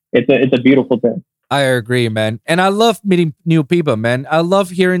 It's a beautiful thing. I agree, man. And I love meeting new people, man. I love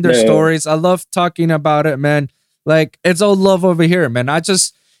hearing their stories. I love talking about it, man. Like it's all love over here, man. I'm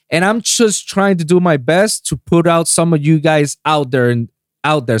just trying to do my best to put out some of you guys out there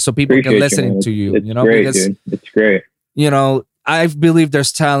so people Appreciate can listen man. to you. It's great, because dude. It's great. I believe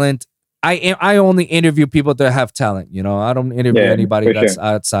there's talent. I only interview people that have talent. I don't interview anybody that's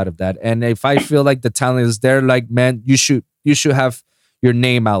outside of that. And if I feel like the talent is there, like man, you should have your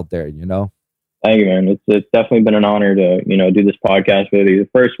name out there. Thank you, man. It's definitely been an honor to do this podcast with you. The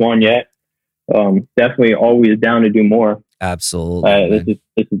first one yet. Definitely always down to do more. Absolutely.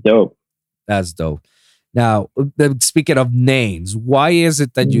 This is dope. That's dope. Now, speaking of names, why is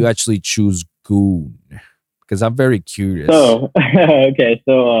it that you actually choose Goon? Because I'm very curious. So, okay.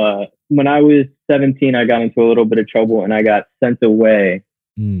 So, when I was 17, I got into a little bit of trouble and I got sent away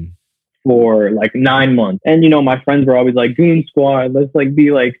for like 9 months. And, my friends were always like, Goon Squad, let's like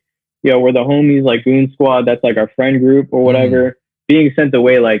be like, we're the homies, like Goon Squad. That's like our friend group or whatever. Being sent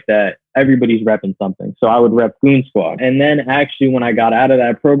away like that, everybody's repping something. So I would rep Goon Squad. And then actually when I got out of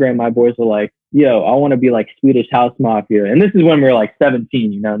that program, my boys were like, yo, I want to be like Swedish House Mafia. And this is when we were like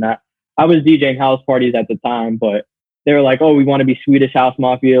 17, I was DJing house parties at the time, but they were like, oh, we want to be Swedish House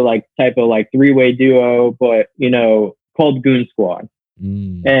Mafia, like type of like 3-way duo, but, called Goon Squad.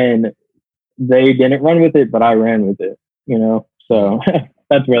 And they didn't run with it, but I ran with it, so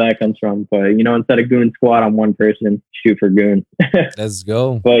that's where that comes from. But, instead of Goon Squad, I'm one person, shoot for Goon. Let's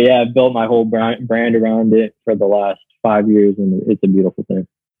go. But yeah, I've built my whole brand around it for the last 5 years, and it's a beautiful thing.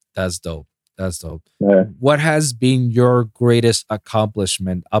 That's dope. That's dope. Yeah. What has been your greatest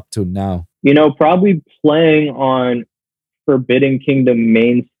accomplishment up to now? Probably playing on Forbidden Kingdom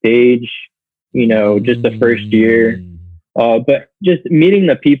main stage, just the first year. But just meeting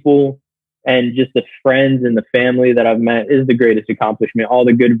the people and just the friends and the family that I've met is the greatest accomplishment. All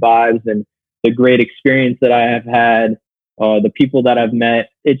the good vibes and the great experience that I have had, the people that I've met,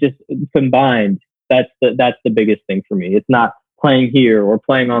 it just combined. That's the biggest thing for me. It's not playing here or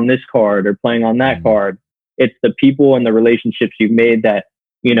playing on this card or playing on that card. It's the people and the relationships you've made that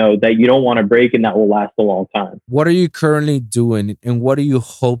that you don't want to break and that will last a long time. What are you currently doing and what do you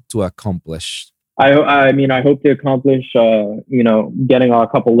hope to accomplish? I mean, I hope to accomplish, getting on a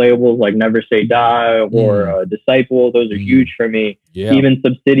couple labels like Never Say Die or Disciple. Those are huge for me. Yeah. Even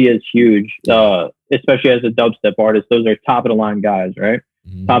Subsidia is huge, especially as a dubstep artist. Those are top of the line guys, right?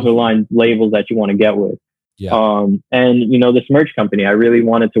 Top of the line labels that you want to get with. Yeah. And this merch company, I really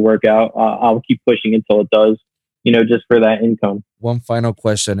wanted to work out. I'll keep pushing until it does, just for that income. One final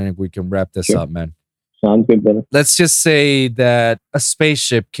question and we can wrap this up, man. Sounds good, brother. Let's just say that a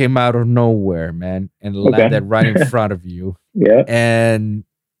spaceship came out of nowhere, man, and landed right in front of you. Yeah. And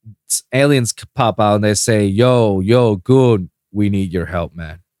aliens pop out and they say, yo, Goon, we need your help,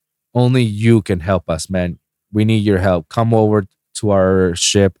 man. Only you can help us, man. We need your help. Come over to our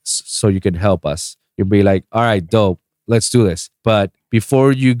ship so you can help us. You'll be like, all right, dope. Let's do this. But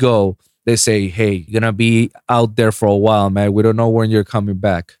before you go, they say, hey, you're going to be out there for a while, man. We don't know when you're coming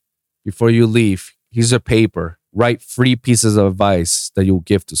back. Before you leave, here's a paper. Write 3 pieces of advice that you'll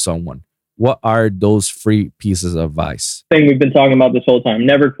give to someone. What are those 3 pieces of advice? Thing we've been talking about this whole time.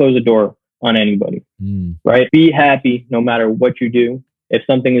 Never close a door on anybody, right? Be happy no matter what you do. If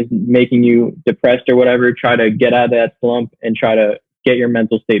something is making you depressed or whatever, try to get out of that slump and try to get your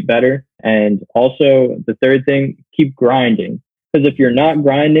mental state better. And also the third thing, keep grinding. Because if you're not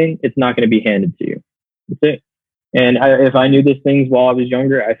grinding, it's not going to be handed to you. That's it. And if I knew these things while I was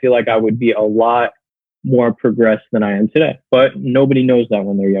younger, I feel like I would be a lot more progressed than I am today. But nobody knows that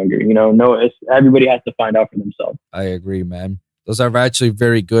when they're younger. Everybody has to find out for themselves. I agree, man. Those are actually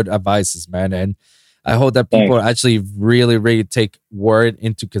very good advices, man. And I hope that people actually really, really take word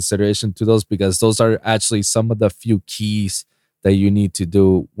into consideration to those, because those are actually some of the few keys that you need to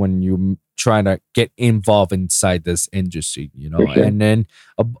do when you trying to get involved inside this industry, you know. Sure. And then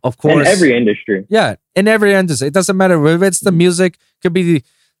of In course, every industry. yeah, in every industry. It doesn't matter if it's the music, could be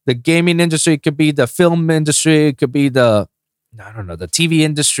the gaming industry, it could be the film industry, it could be the, I don't know, the TV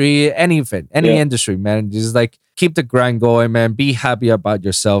industry, anything, any industry, man. Just like keep the grind going, man. Be happy about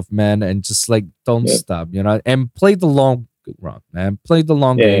yourself, man, and just like don't stop, you know, and play the long run, man. Play the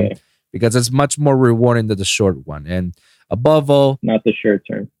long game because it's much more rewarding than the short one. And above all, not the short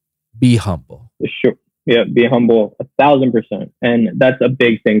term. Be humble. The short, be humble 1,000%, and that's a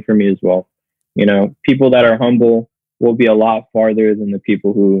big thing for me as well. You know, people that are humble will be a lot farther than the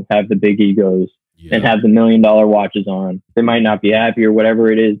people who have the big egos and have the $1 million watches on. They might not be happy or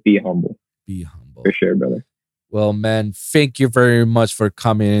whatever it is. Be humble. Be humble. For sure, brother. Well, man, thank you very much for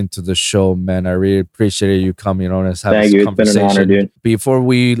coming into the show, man. I really appreciate you coming on and having this conversation. It's been an honor, dude. Before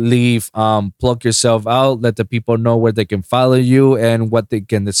we leave, plug yourself out. Let the people know where they can follow you and what they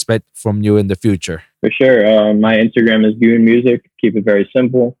can expect from you in the future. For sure. My Instagram is Goon Music. Keep it very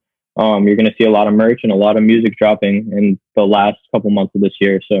simple. You're going to see a lot of merch and a lot of music dropping in the last couple months of this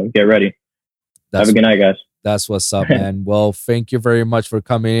year. So get ready. Have a good night, guys. That's what's up, man. Well, thank you very much for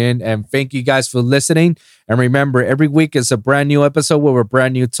coming in. And thank you guys for listening. And remember, every week is a brand new episode with a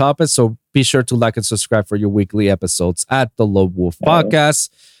brand new topic. So be sure to like and subscribe for your weekly episodes at the Lone Wolv Podcast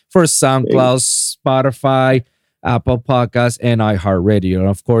for SoundCloud, Spotify, Apple Podcasts, and iHeartRadio. And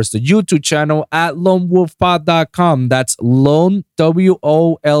of course, the YouTube channel at lonewolvpod.com. That's lone,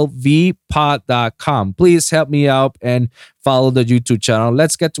 WOLV pod.com. Please help me out and follow the YouTube channel.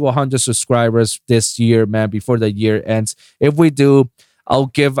 Let's get to 100 subscribers this year, man, before the year ends. If we do, I'll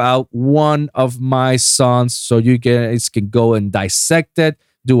give out one of my songs so you guys can go and dissect it,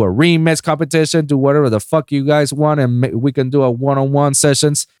 do a remix competition, do whatever the fuck you guys want, and we can do a one-on-one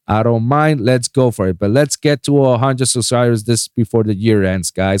sessions. I don't mind. Let's go for it. But let's get to 100 subscribers this before the year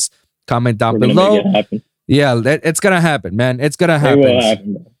ends, guys. Comment down below. Yeah, it's gonna happen, man. It's gonna happen. It will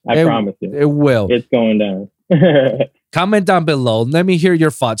happen. I promise you. It will. It's going down. Comment down below. Let me hear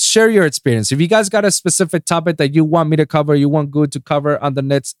your thoughts. Share your experience. If you guys got a specific topic that you want me to cover, you want Good to cover on the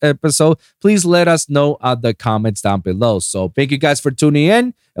next episode, please let us know at the comments down below. So thank you guys for tuning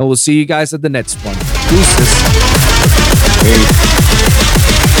in, and we'll see you guys at the next one. Deuces. Peace.